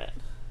preserve it.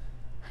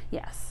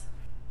 yes,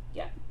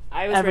 Yeah.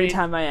 I was every ready.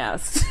 time I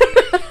asked.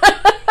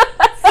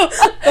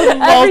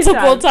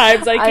 Multiple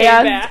times I came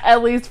asked back.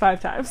 at least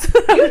 5 times. You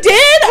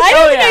did? I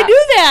don't think I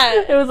knew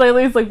that. It was like at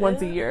least like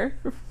once a year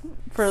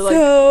for like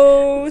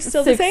So,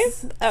 still the six,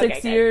 same?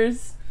 6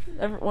 years,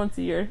 once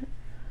a year.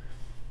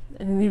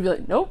 And then you'd be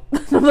like, nope.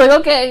 I'm like,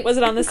 okay. Was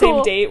it on the cool.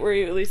 same date? Were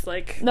you at least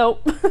like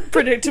Nope.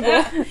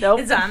 predictable? Nope.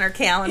 It's on our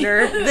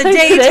calendar. The Today's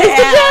day to the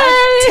ask.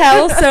 day.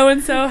 Tell so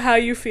and so how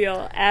you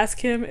feel. Ask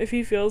him if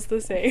he feels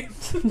the same.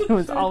 It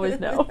was always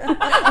no.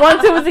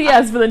 Once it was a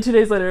yes, but then 2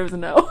 days later it was a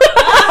no.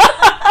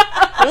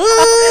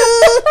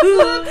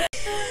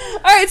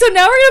 Alright, so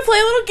now we're gonna play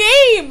a little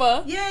game.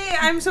 Yay,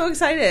 I'm so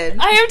excited.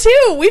 I am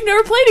too. We've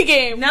never played a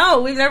game.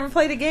 No, we've never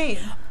played a game.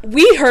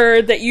 We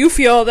heard that you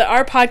feel that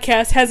our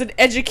podcast has an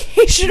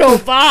educational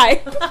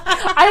vibe.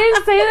 I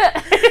didn't say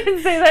that. I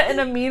didn't say that in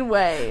a mean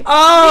way.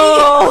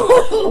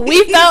 Oh!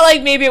 We felt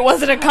like maybe it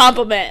wasn't a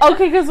compliment.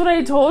 Okay, because when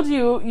I told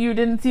you, you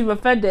didn't seem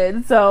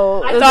offended.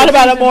 So I thought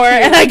about it more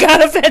and I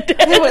got offended.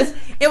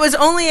 It was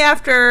only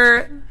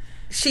after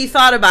she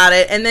thought about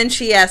it and then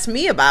she asked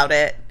me about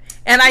it.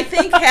 And I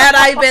think had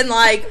I been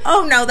like,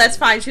 oh no, that's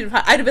fine,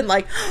 I'd have been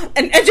like,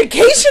 an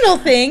educational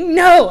thing?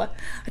 No.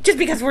 Just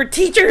because we're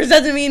teachers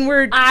doesn't mean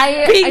we're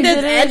being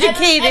this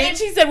educated. And then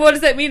she said, what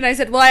does that mean? And I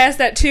said, well, I asked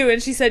that too.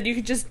 And she said, you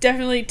could just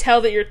definitely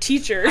tell that you're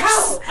teachers.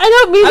 I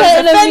don't mean I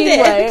that was in a mean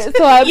offended. way.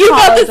 So I You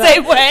felt the apologize.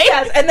 same way?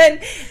 Yes,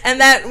 and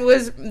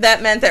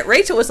that meant that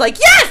Rachel was like,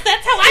 yes,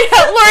 that's how I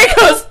felt.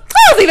 Lori goes,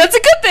 oh, I think that's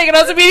a good thing. And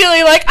I was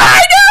immediately like,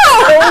 I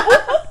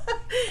know!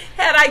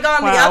 Had I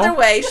gone the Wow. other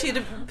way,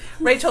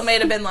 Rachel may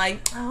have been like,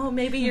 oh,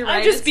 maybe you're right.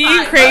 I'm just it's being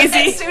fine. crazy.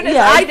 But as soon as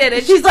Yeah, I did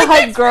it, she's a like,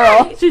 hype "That's girl.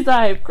 right." She's a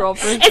hype girl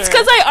for sure. It's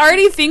because I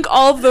already think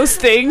all of those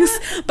things,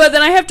 but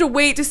then I have to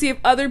wait to see if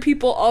other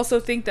people also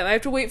think them. I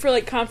have to wait for,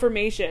 like,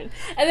 confirmation.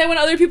 And then when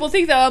other people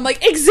think them, I'm like,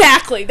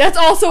 exactly. That's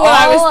also what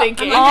I was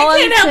thinking. all I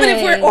can't I'm help it if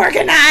saying- we're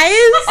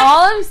organized.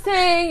 All I'm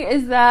saying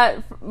is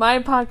that my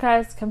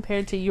podcast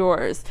compared to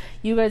yours,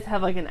 you guys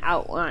have like an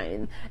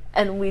outline,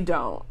 and we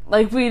don't.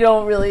 Like, we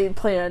don't really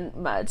plan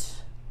much.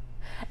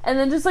 And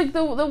then just like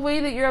the way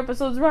that your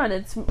episodes run,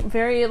 it's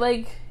very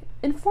like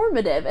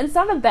informative, and it's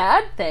not a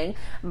bad thing.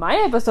 My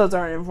episodes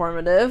aren't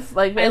informative.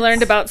 Like, I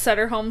learned about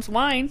Sutter Homes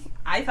wine.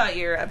 I thought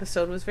your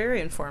episode was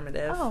very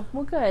informative. Oh,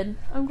 well, good.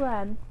 I'm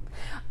glad.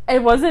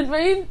 It wasn't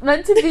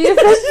meant to be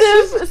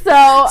offensive, so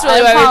that's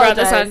really why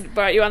apologize.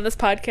 brought you on this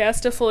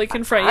podcast, to fully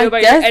confront you I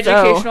about your guess so.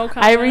 educational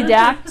content. I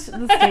redact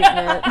the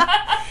statement.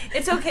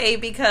 It's okay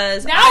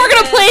because Now we're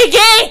gonna play a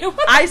game.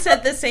 I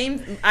said the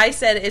same. I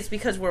said it's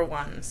because we're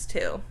ones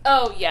too.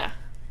 Oh yeah.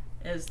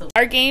 Is the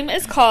Our game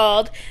is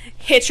called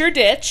Hitch or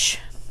Ditch,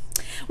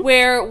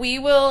 where we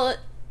will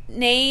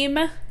name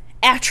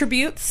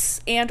attributes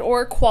and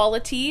or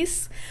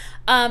qualities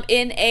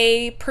in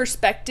a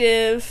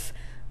perspective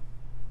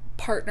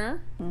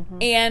partner,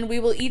 and we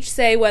will each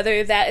say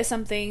whether that is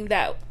something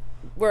that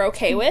we're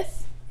okay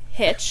with,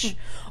 hitch,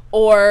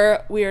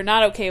 or we are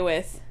not okay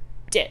with,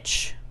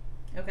 ditch.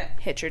 okay?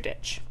 Hitch or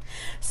ditch.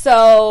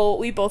 So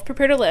we both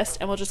prepared a list,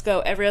 and we'll just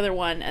go every other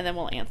one, and then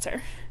we'll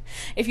answer.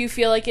 If you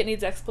feel like it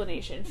needs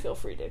explanation, feel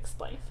free to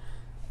explain.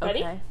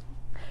 Ready? Okay.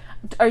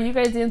 Are you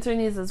guys answering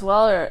these as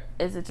well, or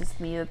is it just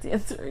me that's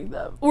answering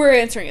them? We're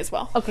answering as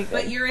well. Okay, good.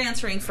 But you're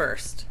answering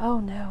first Oh,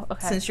 no.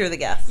 Okay. since you're the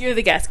guest. You're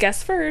the guest.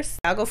 Guess first.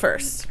 I'll go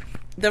first.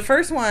 The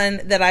first one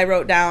that I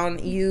wrote down,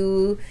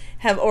 you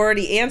have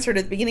already answered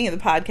at the beginning of the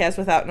podcast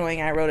without knowing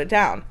I wrote it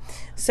down.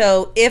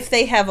 So, if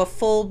they have a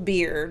full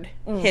beard,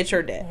 hitch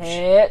or ditch?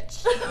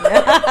 Hitch. Hitch.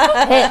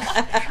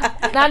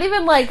 Not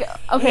even like,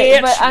 okay,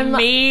 Hitch but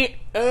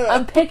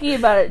I'm picky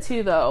about it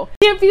too, though.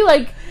 It can't be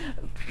like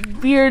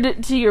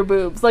beard to your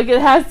boobs. Like,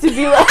 it has to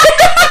be like.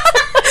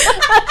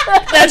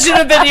 That should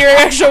have been your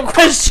actual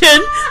question.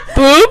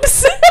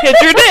 Boobs? Hitch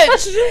or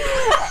ditch?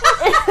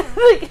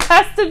 It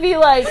has to be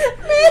like.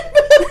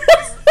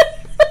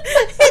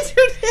 Hitch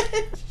or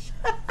ditch?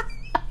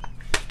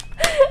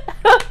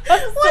 What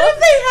if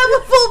they have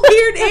a full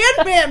beard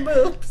and man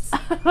boobs?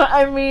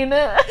 I mean,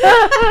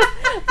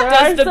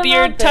 Does the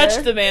beard touch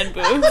the man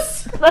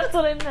boobs? That's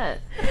what I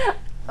meant.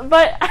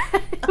 But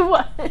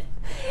what?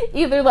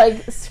 Either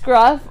like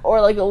scruff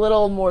or like a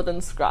little more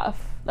than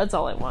scruff. That's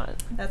all I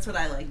want. That's what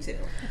I like too.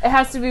 It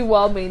has to be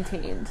well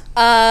maintained.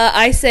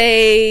 I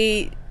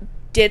say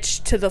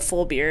ditch to the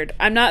full beard.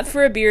 I'm not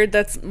for a beard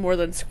that's more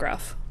than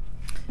scruff.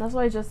 That's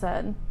what I just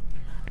said.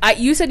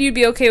 You said you'd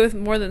be okay with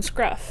more than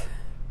scruff.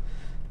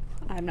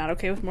 I'm not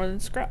okay with more than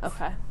scruff.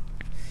 Okay.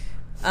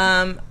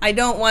 I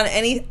don't want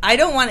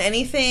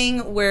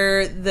anything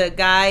where the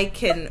guy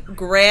can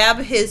grab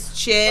his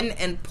chin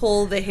and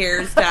pull the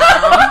hairs down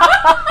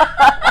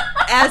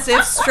as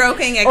if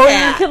stroking a Or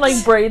cat. you can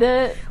like braid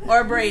it.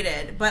 Or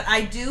braided. But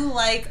I do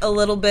like a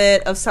little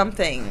bit of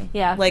something.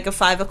 Yeah. Like a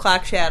 5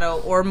 o'clock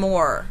shadow or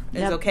more is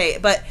Yep. okay.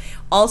 But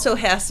also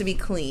has to be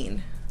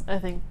clean. I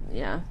think,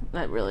 yeah,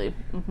 that really.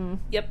 Mm-hmm.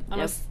 Yep.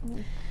 Yep.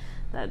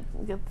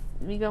 That gets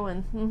me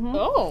going. Mm-hmm.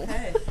 Oh.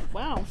 Okay.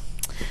 Wow.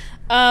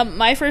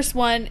 My first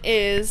one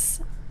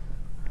is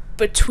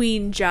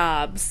between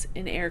jobs,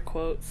 in air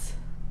quotes.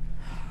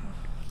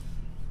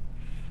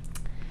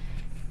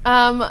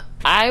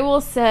 I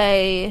will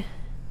say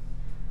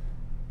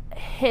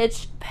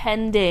hitch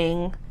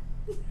pending.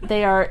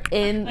 They are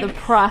in the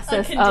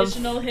process of.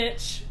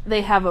 hitch.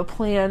 They have a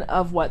plan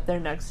of what their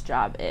next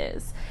job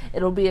is.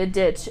 It'll be a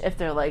ditch if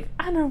they're like,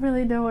 I don't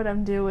really know what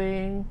I'm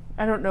doing.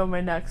 I don't know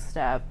my next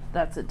step.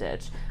 That's a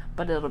ditch.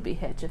 But it'll be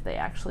hitch if they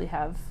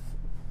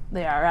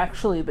are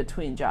actually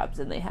between jobs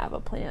and they have a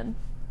plan.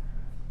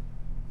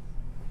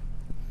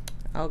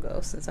 I'll go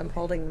since I'm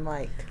holding the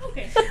mic.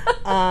 Okay.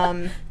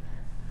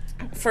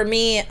 For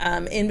me,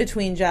 in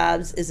between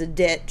jobs is a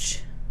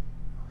ditch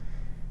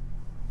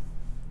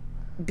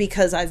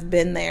because I've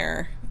been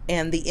there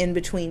and the in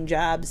between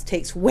jobs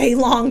takes way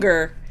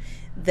longer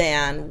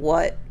than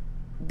what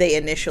they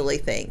initially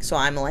think. So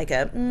I'm like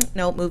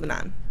nope, moving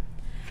on.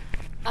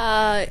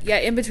 Yeah,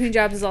 in between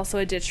jobs is also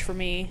a ditch for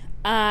me.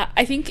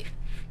 I think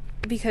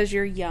because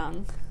you're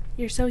young.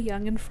 You're so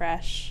young and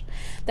fresh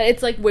that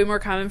it's like way more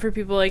common for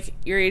people like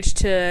your age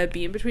to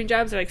be in between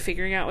jobs or like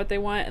figuring out what they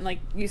want, and like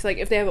you said, like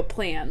if they have a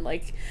plan,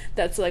 like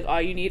that's like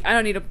all you need. I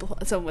don't need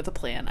someone with a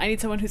plan. I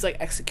need someone who's like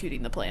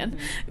executing the plan.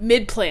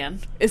 Mid plan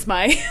is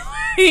my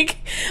like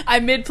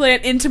I'm mid plan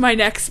into my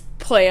next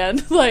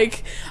plan.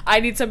 Like I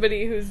need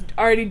somebody who's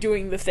already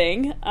doing the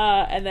thing,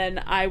 and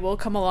then I will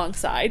come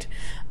alongside.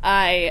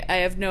 I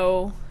have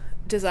no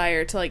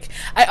desire to like.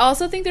 I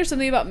also think there's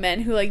something about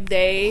men who like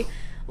they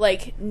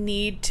like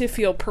need to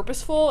feel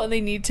purposeful and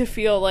they need to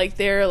feel like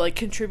they're like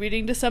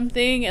contributing to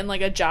something, and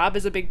like a job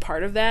is a big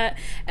part of that.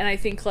 And I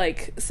think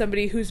like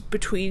somebody who's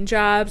between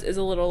jobs is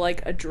a little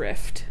like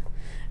adrift,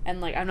 and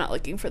like I'm not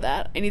looking for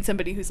that. I need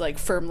somebody who's like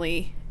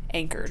firmly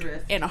anchored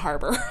Drift. in a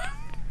harbor.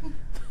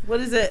 What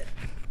is it?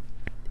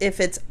 If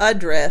it's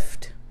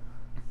adrift,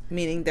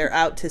 meaning they're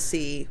out to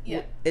sea,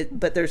 Yeah.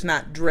 but there's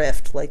not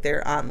drift like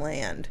they're on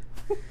land.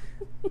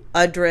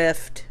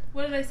 Adrift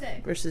What did I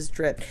say? versus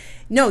drift.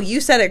 No, you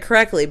said it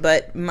correctly,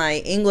 but my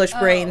English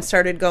brain Oh.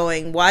 started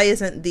going, why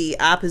isn't the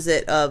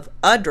opposite of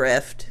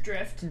adrift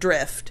Drift.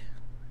 drift?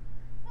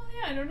 Oh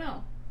yeah, I don't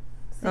know.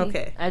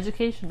 Okay.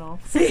 Educational.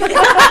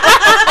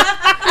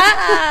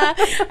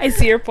 I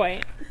see your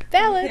point.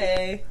 Valid.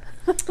 Okay.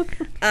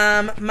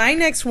 My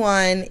next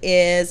one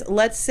is,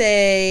 let's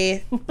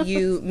say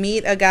you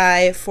meet a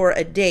guy for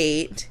a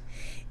date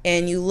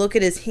and you look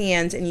at his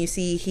hands and you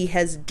see he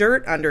has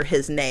dirt under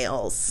his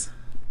nails.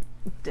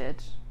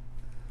 Ditch.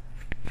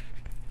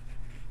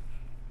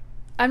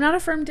 I'm not a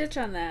firm ditch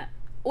on that.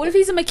 What if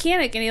he's a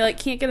mechanic and he like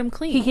can't get them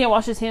clean? He can't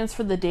wash his hands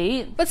for the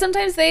date. But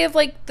sometimes they have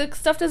like the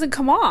stuff doesn't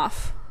come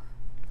off.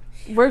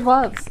 Wear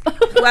gloves.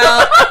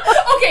 Well,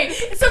 Okay,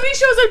 if somebody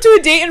shows up to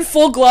a date in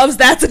full gloves,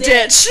 that's a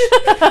ditch.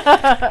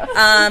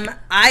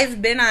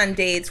 I've been on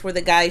dates where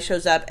the guy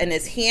shows up and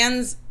his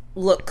hands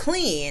look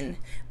clean,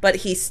 but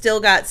he's still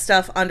got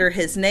stuff under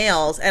his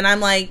nails, and I'm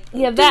like,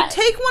 Yeah, dude, that-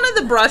 take one of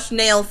the brush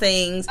nail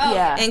things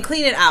Yeah. and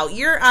clean it out.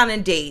 You're on a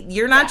date.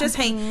 You're not just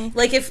hanging.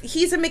 Like, if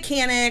he's a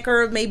mechanic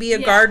or maybe a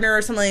gardener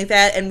or something like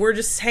that, and we're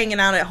just hanging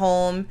out at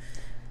home,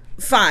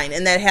 fine,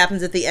 and that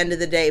happens at the end of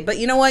the day. But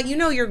you know what? You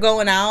know you're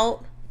going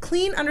out.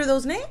 Clean under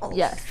those nails.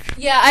 Yes.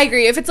 Yeah, I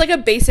agree. If it's like a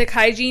basic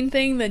hygiene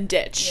thing, then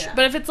ditch. Yeah.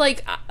 But if it's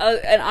like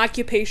an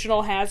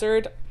occupational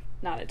hazard,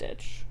 not a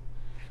ditch.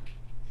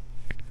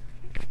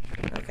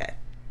 Okay.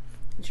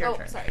 It's your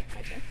turn. Sorry.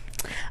 My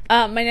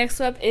turn. My next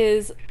up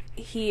is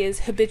he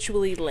is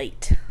habitually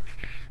late.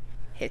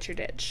 Hit your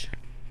ditch.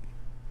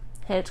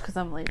 Hitch, because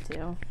I'm late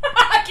too.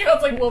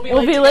 Carol's like, we'll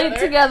We'll be late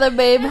together,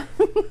 babe.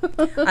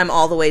 I'm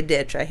all the way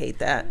ditch. I hate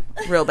that.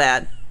 Real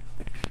bad.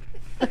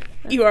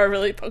 You are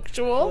really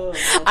punctual.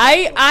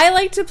 I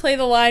like to play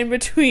the line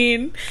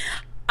between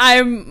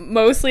I'm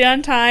mostly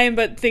on time,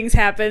 but things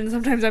happen.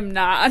 Sometimes I'm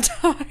not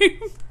on time.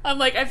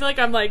 I feel like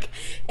I'm like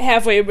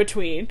halfway in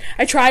between.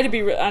 I try to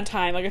be on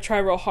time, like I try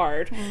real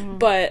hard,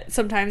 but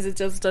sometimes it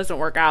just doesn't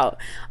work out.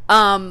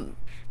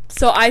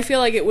 So I feel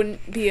like it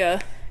wouldn't be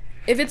if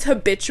it's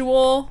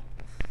habitual,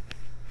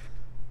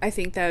 I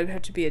think that would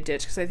have to be a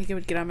ditch because I think it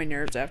would get on my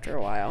nerves after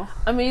a while.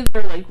 I'm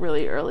either like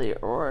really early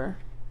or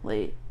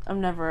late. I'm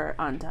never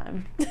on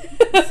time.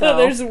 So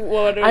There's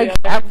one or the other.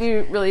 I'd be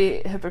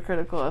really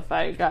hypocritical if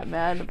I got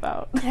mad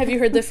about. Have you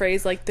heard the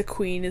phrase like the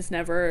queen is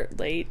never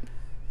late?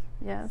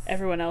 Yes.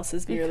 Everyone else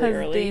is really Because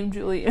early. Dame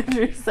Julie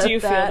Andrews said Do you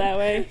feel that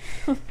way?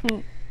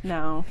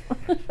 No.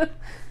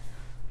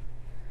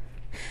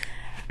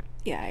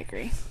 Yeah, I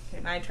agree.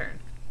 Okay, my turn.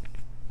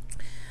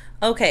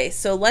 Okay,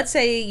 so let's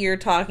say you're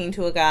talking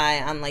to a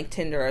guy on like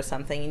Tinder or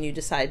something and you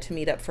decide to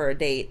meet up for a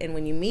date, and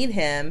when you meet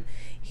him,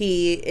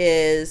 he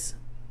is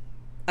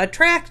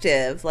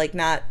attractive, like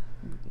not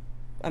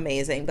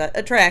amazing, but Did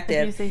you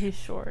attractive, say he's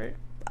short?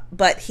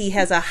 but he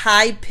has a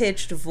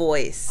high-pitched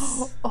voice.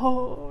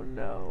 Oh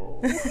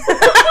no.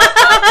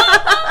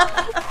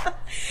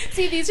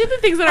 See, these are the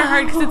things that are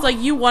hard because it's like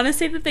you want to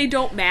say that they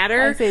don't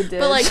matter, I say ditch.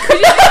 but like,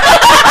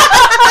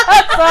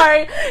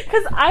 Sorry,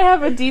 because I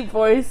have a deep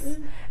voice.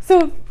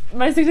 So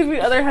my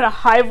significant other had a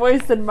high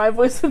voice, and my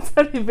voice would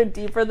sound even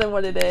deeper than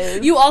what it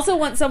is. you also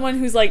want someone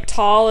who's like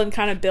tall and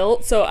kind of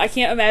built. So I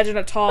can't imagine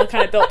a tall,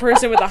 kind of built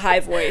person with a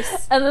high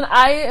voice. And then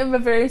I am a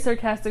very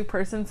sarcastic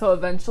person, so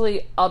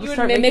eventually I'll just would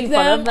start mimic making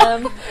fun of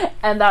them,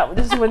 and that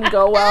just wouldn't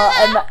go well.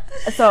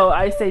 And so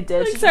I say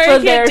ditch I'm sorry, for I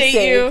can't their date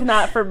sake, you.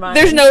 not for mine.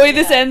 There's no way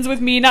this ends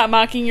with me not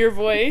mocking your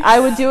voice. I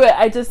would do it.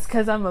 I just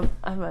because I'm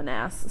an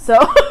ass, so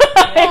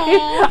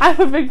I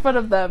would make fun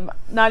of them.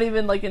 Not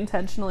even like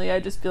intentionally. I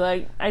just be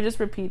like, I just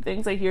repeat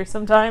things I hear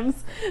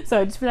sometimes. So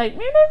I'd just be like,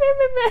 meh, meh, meh,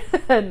 meh,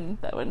 meh, and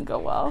that wouldn't go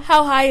well.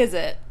 How high is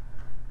it?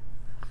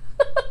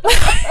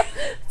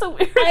 It's a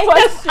weird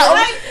question.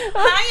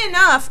 High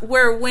enough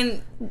where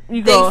when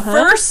You they go, huh?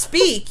 first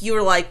speak, you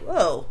were like,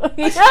 whoa,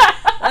 Yeah.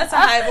 that's a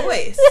high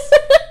voice.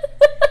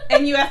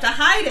 And you have to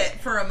hide it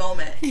for a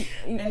moment.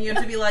 And you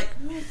have to be like,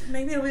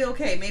 maybe it'll be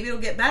okay. Maybe it'll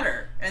get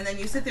better. And then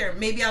you sit there,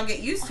 maybe I'll get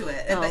used to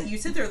it. Oh. But you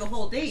sit there the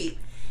whole date,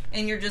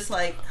 and you're just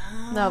like,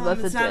 No,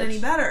 that's it's a not ditch. any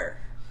better.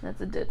 That's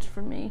a ditch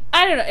for me.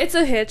 I don't know. It's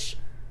a hitch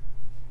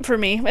for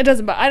me. It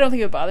doesn't. I don't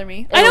think it would bother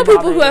me. I It'll know people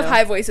bother who have you.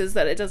 high voices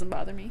that it doesn't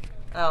bother me.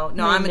 Oh,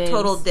 no, No I'm a names.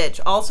 total ditch.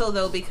 Also,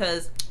 though,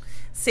 because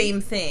same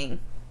thing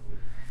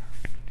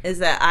is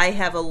that I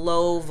have a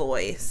low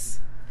voice.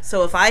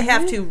 So if I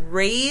have to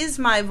raise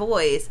my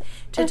voice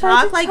to If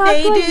I talk like talk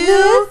they like do,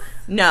 this?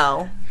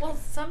 no. Well,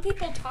 some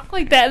people talk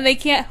like that and they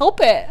can't help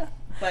it.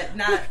 But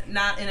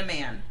not in a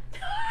man.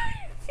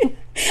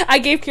 I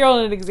gave Carol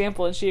an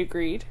example and she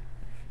agreed.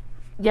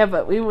 Yeah,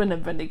 but we wouldn't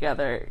have been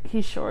together.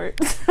 He's short.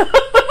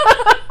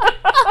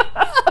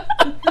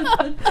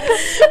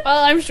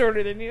 Well, I'm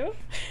shorter than you.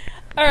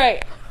 All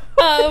right.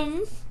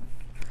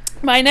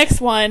 My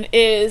next one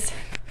is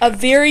a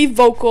very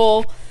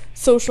vocal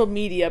social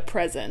media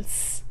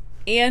presence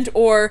and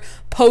or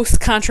post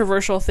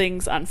controversial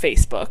things on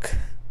Facebook.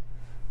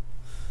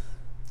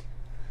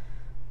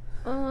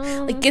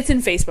 Like gets in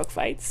Facebook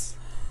fights.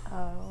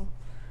 Oh.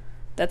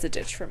 That's a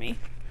ditch for me.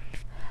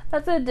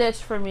 That's a ditch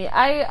for me.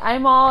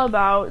 I'm all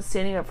about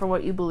standing up for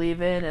what you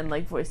believe in and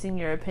like voicing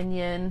your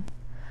opinion.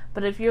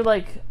 But if you're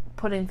like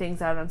putting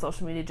things out on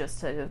social media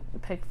just to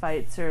pick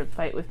fights or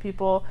fight with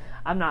people,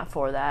 I'm not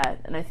for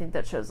that. And I think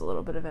that shows a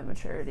little bit of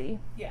immaturity.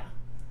 Yeah.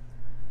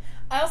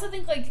 I also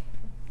think like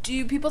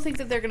do people think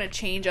that they're going to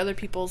change other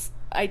people's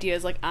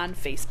ideas, like, on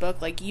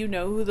Facebook? Like, you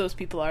know who those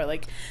people are.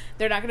 Like,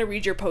 they're not going to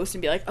read your post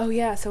and be like, oh,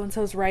 yeah,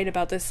 so-and-so's right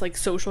about this, like,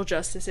 social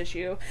justice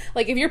issue.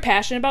 Like, if you're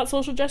passionate about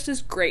social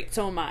justice, great,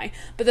 so am I.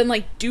 But then,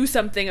 like, do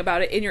something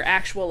about it in your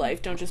actual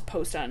life. Don't just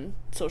post on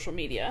social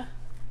media.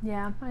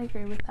 Yeah, I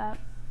agree with that.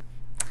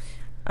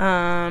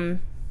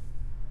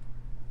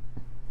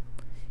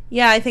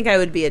 Yeah, I think I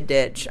would be a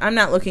ditch. I'm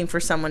not looking for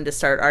someone to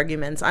start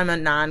arguments. I'm a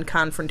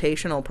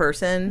non-confrontational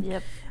person.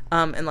 Yep.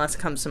 Unless it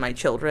comes to my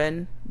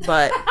children.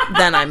 But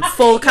then I'm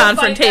full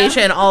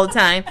confrontation all the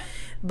time.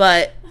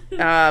 But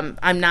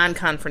I'm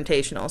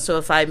non-confrontational. So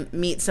if I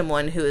meet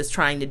someone who is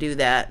trying to do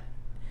that,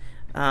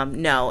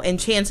 no. And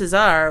chances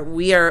are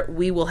we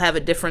will have a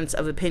difference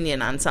of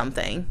opinion on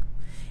something.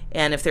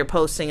 And if they're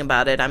posting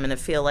about it, I'm going to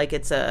feel like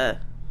it's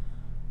a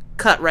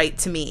cut right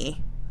to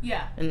me.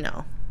 Yeah. And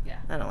no. Yeah.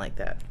 I don't like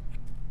that.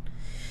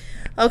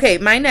 Okay,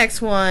 my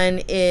next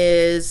one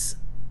is,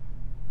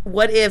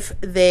 what if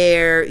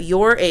they're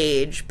your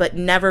age but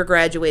never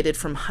graduated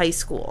from high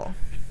school?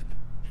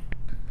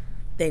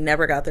 They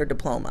never got their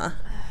diploma.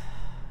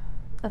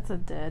 That's a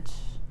ditch.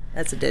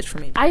 That's a ditch for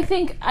me. I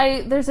think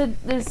there's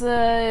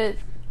a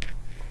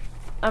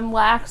I'm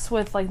lax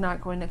with, like, not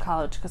going to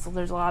college because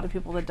there's a lot of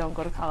people that don't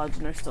go to college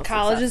and are still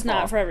College is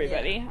successful. not for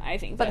everybody. I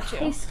think But that too.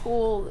 high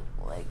school,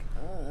 like,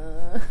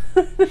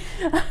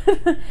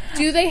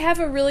 Do they have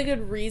a really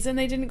good reason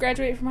they didn't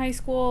graduate from high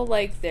school?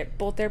 Like,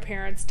 both their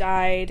parents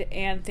died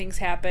and things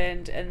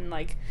happened and,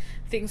 like,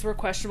 things were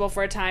questionable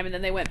for a time and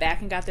then they went back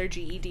and got their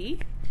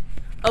GED?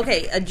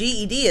 Okay, a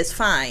GED is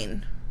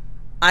fine.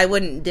 I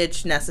wouldn't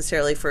ditch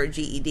necessarily for a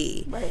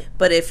GED. Right.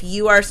 But if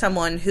you are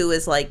someone who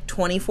is, like,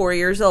 24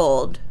 years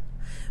old,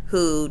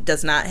 who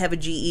does not have a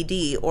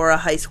GED or a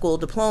high school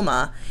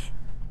diploma,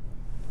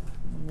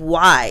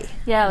 why?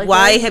 Yeah, like,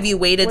 why have you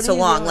waited what so are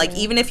you long? doing? Like,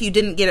 even if you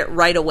didn't get it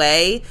right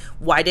away,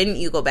 why didn't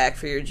you go back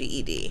for your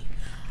GED?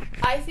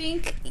 I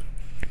think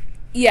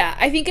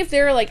if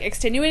there are, like,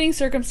 extenuating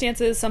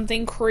circumstances,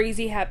 something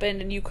crazy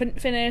happened and you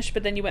couldn't finish,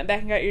 but then you went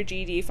back and got your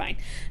GED, fine.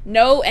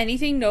 No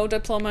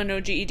diploma, no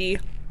GED,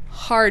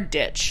 hard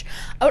ditch.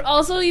 I would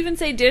also even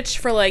say ditch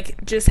for,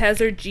 like, just has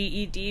their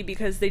GED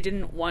because they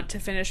didn't want to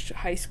finish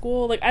high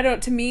school. Like,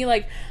 to me,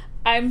 like,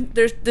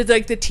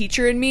 the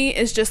teacher in me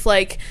is just,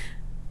 like,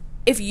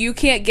 if you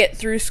can't get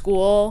through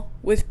school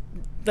with,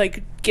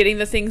 like, getting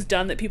the things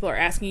done that people are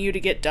asking you to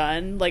get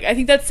done, like, I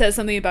think that says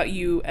something about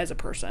you as a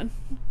person.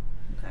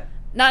 Okay.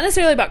 Not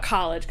necessarily about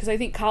college, because I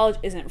think college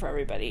isn't for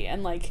everybody,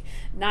 and, like,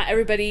 not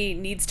everybody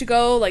needs to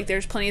go. Like,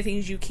 there's plenty of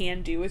things you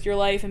can do with your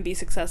life and be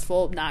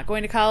successful not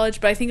going to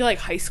college, but I think, like,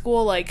 high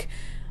school, like,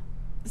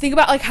 think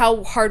about, like,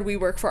 how hard we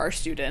work for our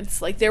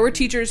students. Like, there were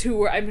teachers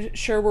who I'm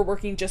sure were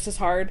working just as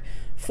hard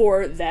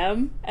for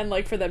them, and,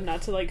 like, for them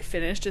not to, like,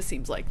 finish just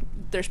seems like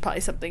there's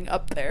probably something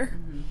up there.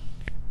 Mm-hmm.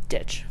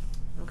 Ditch.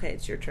 Okay,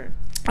 it's your turn.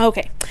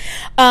 Okay.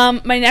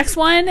 My next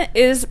one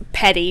is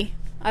petty.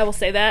 I will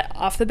say that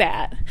off the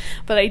bat,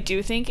 but I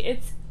do think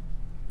it's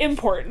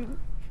important.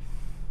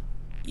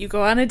 You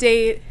go on a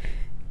date,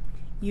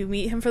 you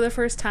meet him for the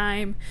first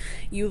time,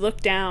 you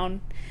look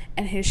down,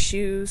 and his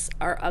shoes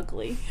are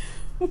ugly.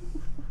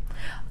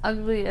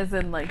 ugly as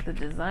in, like, the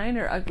design,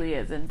 or ugly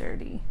as in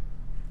dirty?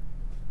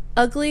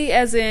 Ugly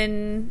as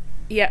in,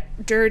 yeah,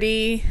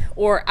 dirty,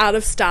 or out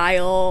of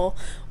style,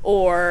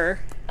 or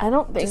I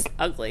don't just think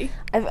ugly.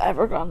 I've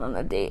ever gone on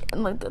a date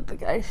and looked at the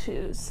guy's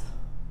shoes.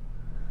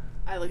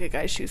 I look at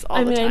guys' shoes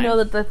all the time. I know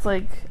that that's,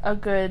 like, a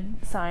good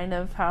sign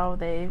of how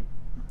they,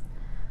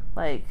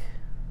 like,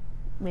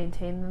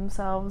 maintain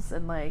themselves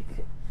and, like,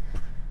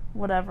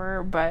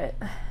 whatever, but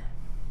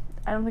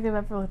I don't think I've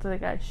ever looked at a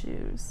guy's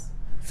shoes.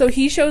 So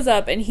he shows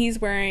up and he's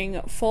wearing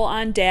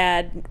full-on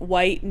dad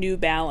white New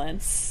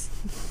Balance.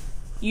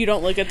 You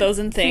don't look at those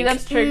and think, See,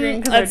 that's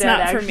triggering because that's our dad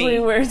not for actually me.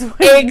 wears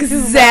white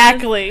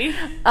Exactly.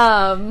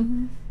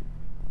 I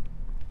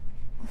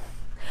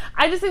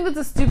just think that's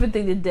a stupid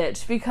thing to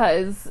ditch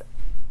because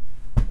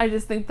I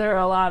just think there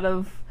are a lot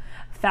of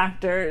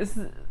factors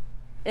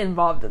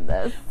involved in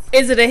this.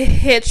 Is it a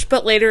hitch,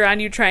 but later on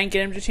you try and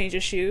get him to change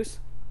his shoes?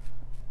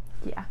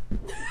 Yeah.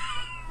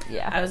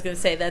 Yeah. I was going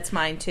to say that's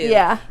mine too.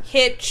 Yeah.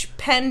 Hitch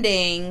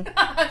pending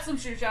Some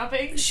shoe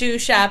shopping. shoe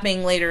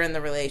shopping later in the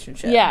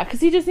relationship. Yeah,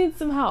 because he just needs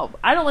some help.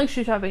 I don't like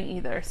shoe shopping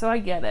either, so I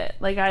get it.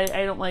 Like, I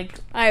don't like...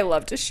 I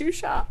love to shoe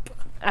shop.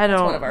 I don't...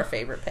 It's one of our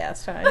favorite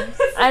pastimes.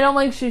 I don't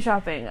like shoe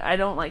shopping. I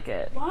don't like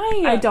it.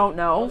 Why? I don't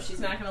know. Well, she's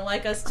not going to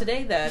like us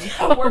today then.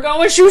 We're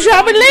going shoe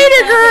shopping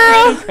later,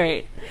 girl.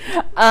 Great.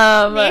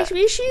 Makes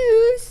me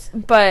shoes.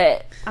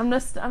 But I'm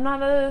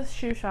not a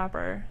shoe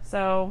shopper,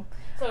 so...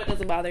 So it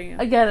doesn't bother you.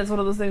 Again, it's one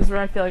of those things where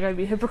I feel like I'd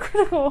be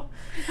hypocritical.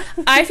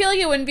 I feel like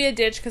it wouldn't be a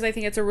ditch because I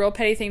think it's a real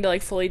petty thing to,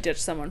 like, fully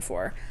ditch someone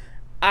for.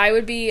 I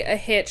would be a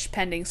hitch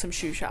pending some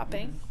shoe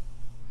shopping.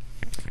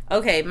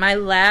 Okay, my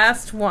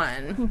last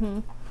one. Mm-hmm.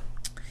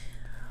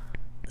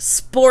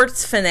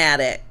 Sports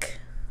fanatic.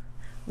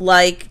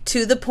 Like,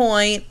 to the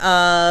point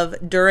of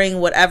during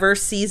whatever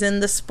season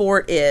the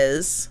sport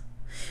is,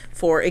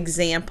 for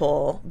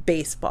example,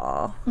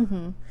 baseball.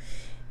 Mm-hmm.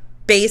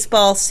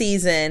 baseball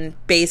season,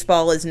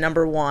 baseball is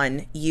number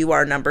 1. You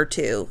are number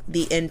 2.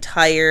 The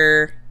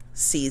entire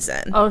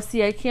season. Oh,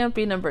 see, I can't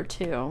be number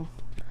 2.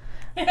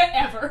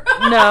 Ever.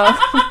 No.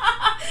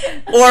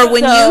 Or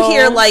when you So-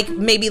 hear like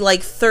maybe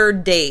like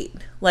third date,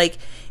 like,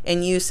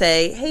 and you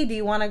say, "Hey, do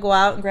you want to go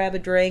out and grab a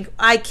drink?"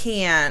 I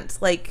can't.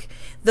 Like,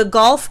 the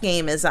golf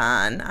game is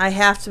on. I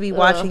have to be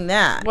watching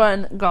that.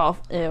 One, golf,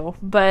 ew.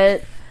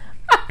 But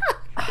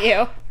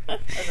Ew.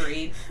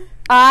 Agreed.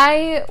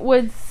 I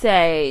would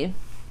say,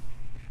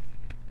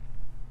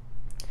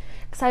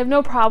 because I have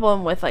no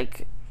problem with,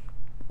 like,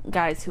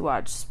 guys who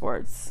watch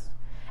sports.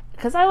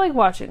 Because I like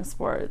watching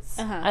sports.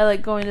 Uh-huh. I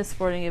like going to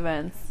sporting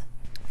events.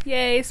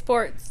 Yay,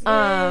 sports.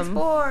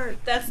 Sport.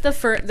 That's the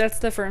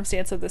firm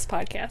stance of this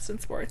podcast in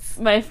sports.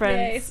 My Yay,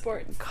 friends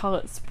sports. call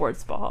it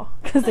sports ball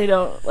because they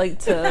don't like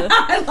to.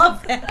 I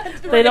love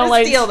that. They don't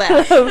like steal to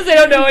that. They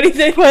don't know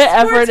anything. put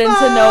effort into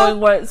ball. knowing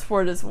what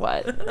sport is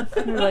what.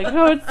 You're like,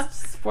 no,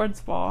 it's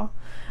sports ball.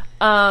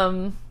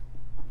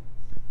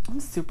 I'm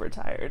super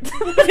tired. To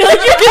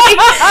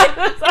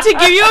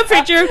give you a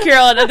picture of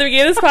Carol, at the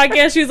beginning of this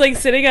podcast, she was like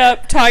sitting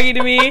up talking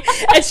to me,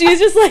 and she's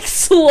just like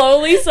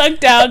slowly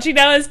sunk down. She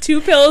now has 2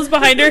 pillows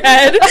behind her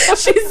head.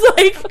 She's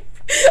like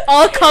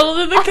all cuddled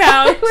in the I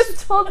couch.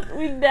 was told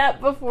we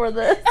nap before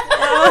this.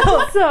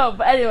 So,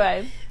 but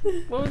anyway,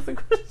 what was the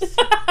question?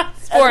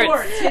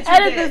 Sports.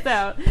 Edit this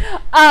out.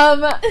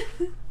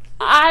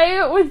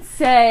 I would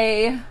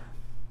say.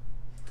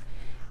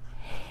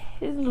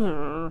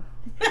 I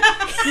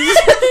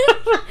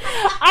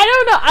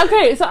don't know.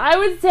 Okay, so I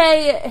would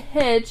say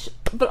Hitch,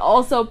 but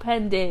also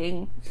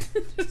pending.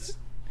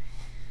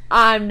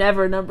 I'm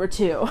never number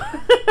 2. Okay.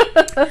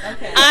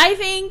 I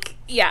think,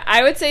 yeah,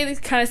 I would say it's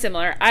kind of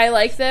similar. I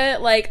like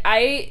that, like,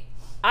 I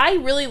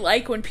really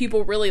like when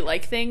people really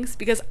like things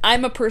because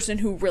I'm a person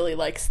who really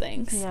likes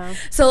things. Yeah.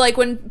 So, like,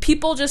 when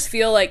people just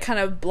feel, like, kind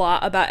of blah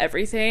about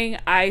everything,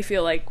 I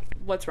feel like,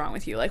 what's wrong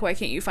with you? Like, why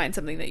can't you find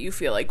something that you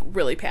feel, like,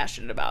 really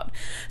passionate about?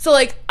 So,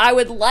 like, I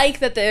would like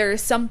that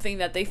there's something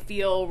that they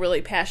feel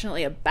really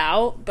passionately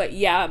about, but,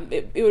 yeah,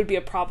 it would be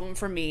a problem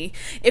for me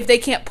if they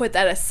can't put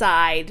that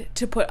aside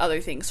to put other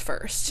things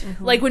first.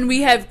 Like, when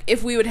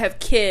if we would have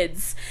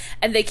kids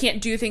and they can't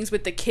do things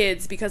with the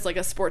kids because, like,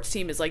 a sports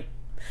team is, like,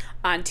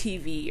 on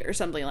TV or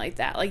something like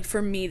that. Like,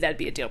 for me, that'd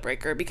be a deal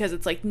breaker because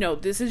it's like, no,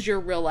 this is your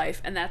real life,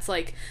 and that's,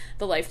 like,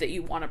 the life that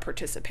you want to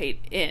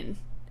participate in.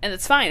 And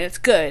it's fine, it's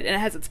good, and it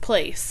has its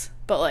place.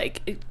 But,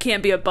 like, it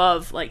can't be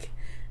above, like,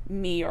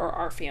 me or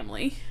our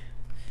family.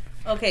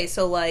 Okay,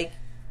 so like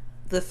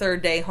the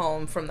third day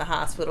home from the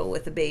hospital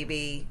with the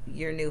baby,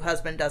 your new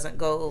husband doesn't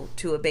go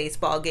to a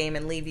baseball game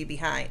and leave you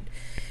behind.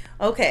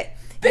 Okay.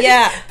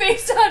 Yeah.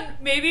 Based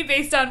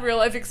on real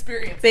life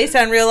experience. Based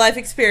on real life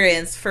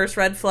experience, first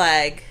red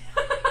flag.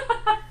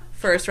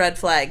 First red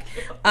flag.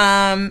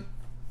 I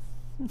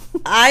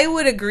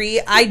would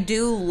agree. I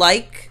do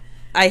like,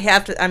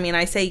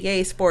 I say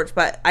yay sports,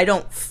 but I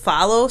don't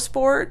follow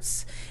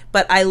sports.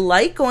 But I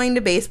like going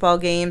to baseball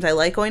games. I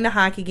like going to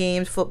hockey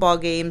games, football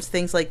games,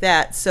 things like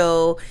that.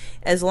 So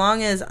as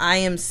long as I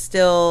am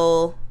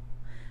still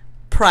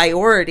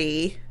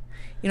priority,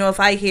 you know, if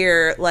I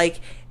hear like,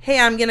 hey,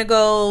 I'm going to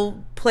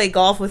go play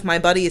golf with my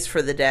buddies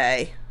for the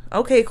day.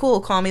 Okay, cool.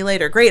 Call me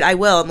later. Great, I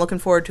will. I'm looking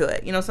forward to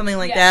it. You know, something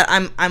like that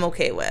I'm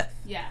okay with.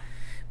 Yeah.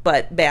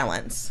 But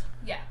balance.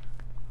 Yeah.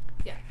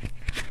 Yeah.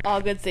 All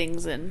good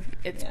things in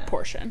its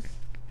portion.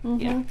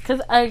 Yeah.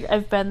 Because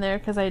I've been there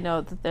because I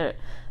know that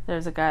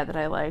there's a guy that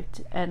I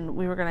liked and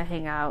we were going to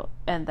hang out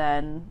and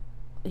then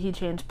he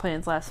changed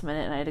plans last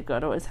minute and I had to go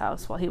to his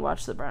house while he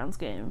watched the Browns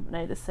game and I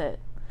had to sit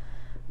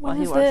while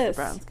he watched the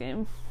Browns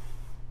game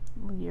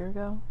a year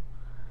ago.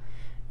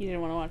 You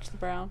didn't want to watch the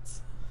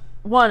Browns?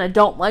 One, I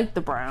don't like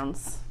the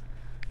Browns.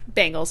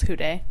 Bengals Who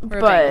Day. We're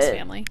a But- Bengals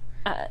family.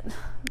 Uh,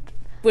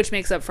 Which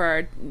makes up for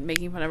our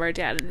making fun of our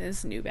dad and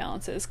his New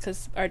Balances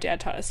because our dad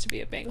taught us to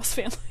be a Bengals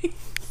family.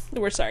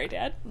 We're sorry,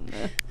 Dad.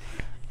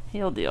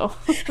 he'll deal.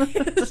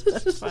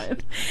 That's fine.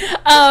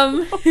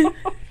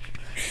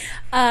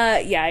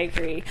 Yeah, I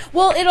agree.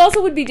 Well, it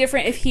also would be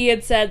different if he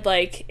had said,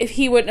 like, if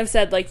he wouldn't have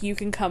said, like, you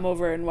can come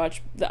over and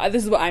watch,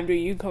 this is what I'm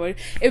doing, you can come over.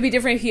 It would be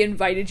different if he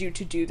invited you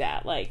to do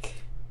that. Like,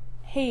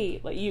 hey,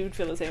 like, you would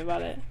feel the same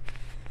about it.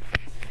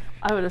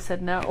 I would have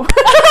said no.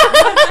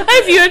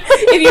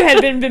 if you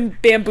had been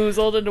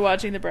bamboozled into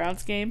watching the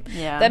Browns game.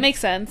 Yeah. That makes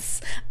sense.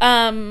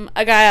 A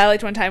guy I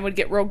liked one time would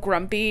get real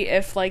grumpy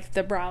if, like,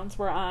 the Browns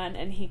were on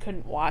and he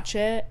couldn't watch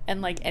it,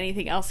 and, like,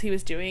 anything else he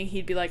was doing,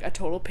 he'd be, like, a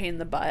total pain in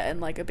the butt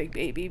and, like, a big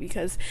baby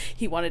because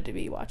he wanted to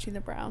be watching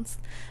the Browns.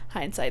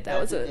 Hindsight,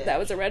 that was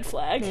a red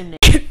flag.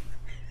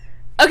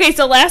 Okay,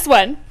 so last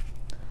one.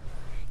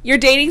 You're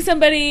dating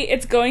somebody,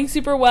 it's going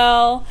super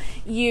well,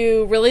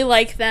 you really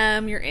like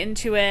them, you're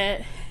into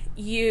it.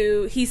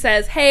 He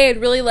says, hey,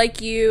 I'd really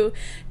like you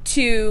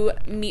to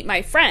meet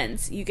my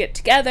friends. You get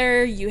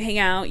together, you hang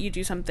out, you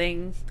do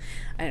something,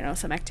 I don't know,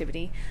 some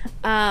activity,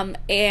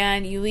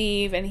 and you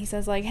leave, and he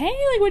says, like, hey,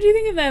 like, what do you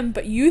think of them?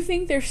 But you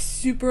think they're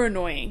super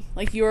annoying.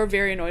 Like, you're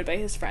very annoyed by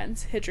his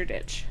friends. Hitch or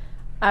ditch?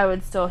 I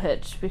would still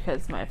hitch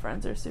because my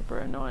friends are super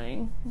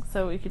annoying.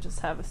 So we could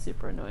just have a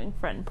super annoying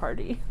friend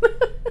party.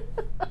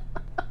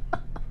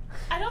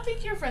 I don't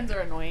think your friends are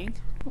annoying.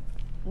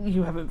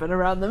 You haven't been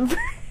around them for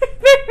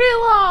very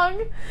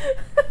long.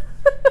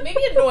 Maybe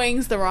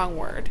annoying's the wrong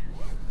word.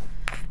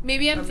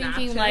 Maybe I'm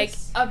thinking like,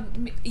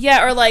 Obnoxious?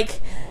 yeah, or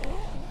like,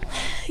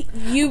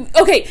 you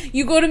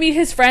go to meet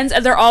his friends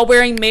and they're all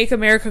wearing Make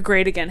America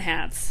Great Again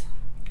hats.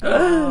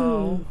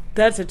 Oh,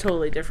 that's a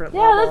totally different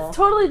Yeah, level. that's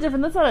totally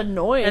different. That's not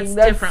annoying. That's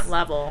That's different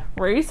level.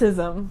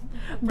 racism.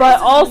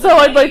 But also,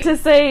 I'd like to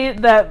say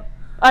that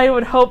I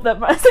would hope that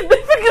my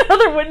significant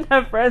other wouldn't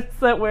have friends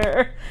that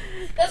wear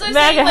That's what I'm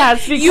MAGA saying.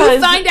 hats Like, because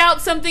you find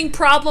out something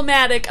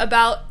problematic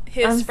about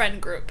his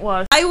friend group.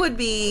 well, I would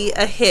be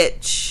a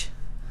hitch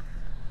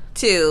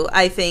too,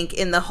 I think,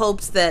 in the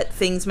hopes that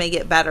things may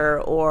get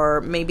better,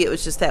 or maybe it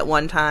was just that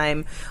one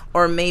time,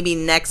 or maybe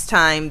next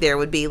time there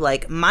would be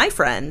like my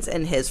friends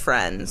and his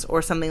friends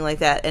or something like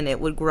that, and it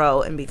would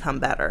grow and become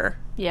better.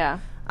 yeah.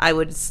 I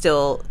would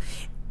still,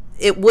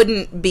 it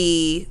wouldn't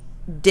be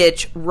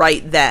ditch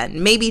right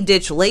then. Maybe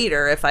ditch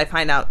later if I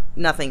find out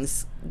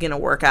nothing's gonna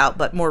work out,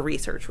 but more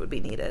research would be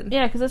needed.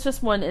 Yeah, because it's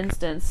just one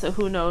instance, so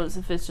who knows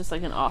if it's just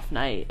like an off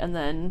night, and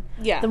then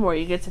Yeah. the more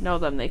you get to know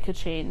them, they could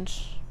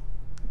change.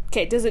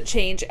 Okay, does it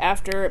change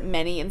after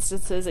many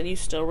instances and you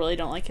still really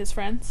don't like his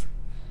friends?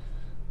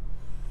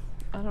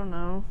 I don't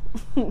know.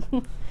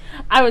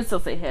 I would still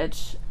say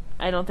hitch.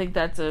 I don't think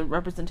that's a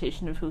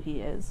representation of who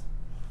he is.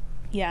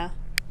 Yeah.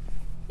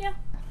 Yeah,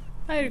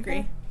 I'd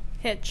agree.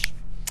 Hitch.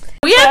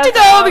 We have to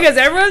go because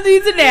everyone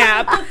needs a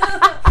nap.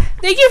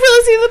 Thank you for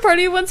listening to the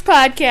Party of One's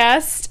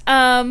podcast.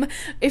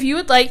 If you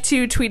would like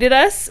to tweet at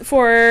us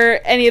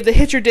for any of the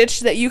hitch or ditch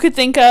that you could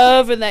think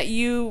of and that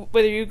you,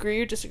 whether you agree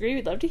or disagree,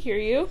 we'd love to hear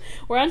you.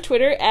 We're on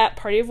Twitter at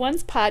Party of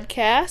One's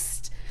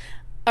podcast,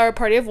 or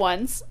Party of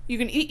Ones. You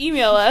can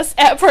email us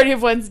at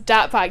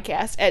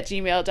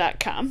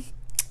partyofones.podcast@gmail.com.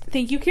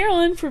 Thank you,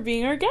 Carolyn, for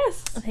being our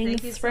guest.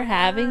 Thanks you for so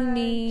having much.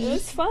 me. It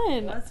was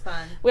fun. That's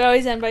fun. We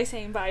always end by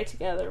saying bye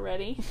together.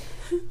 Ready?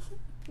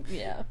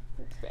 Yeah.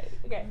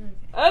 Okay.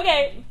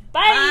 Okay.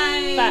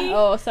 Bye. Bye.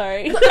 Oh,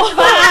 sorry. Bye.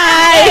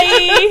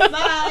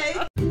 Bye.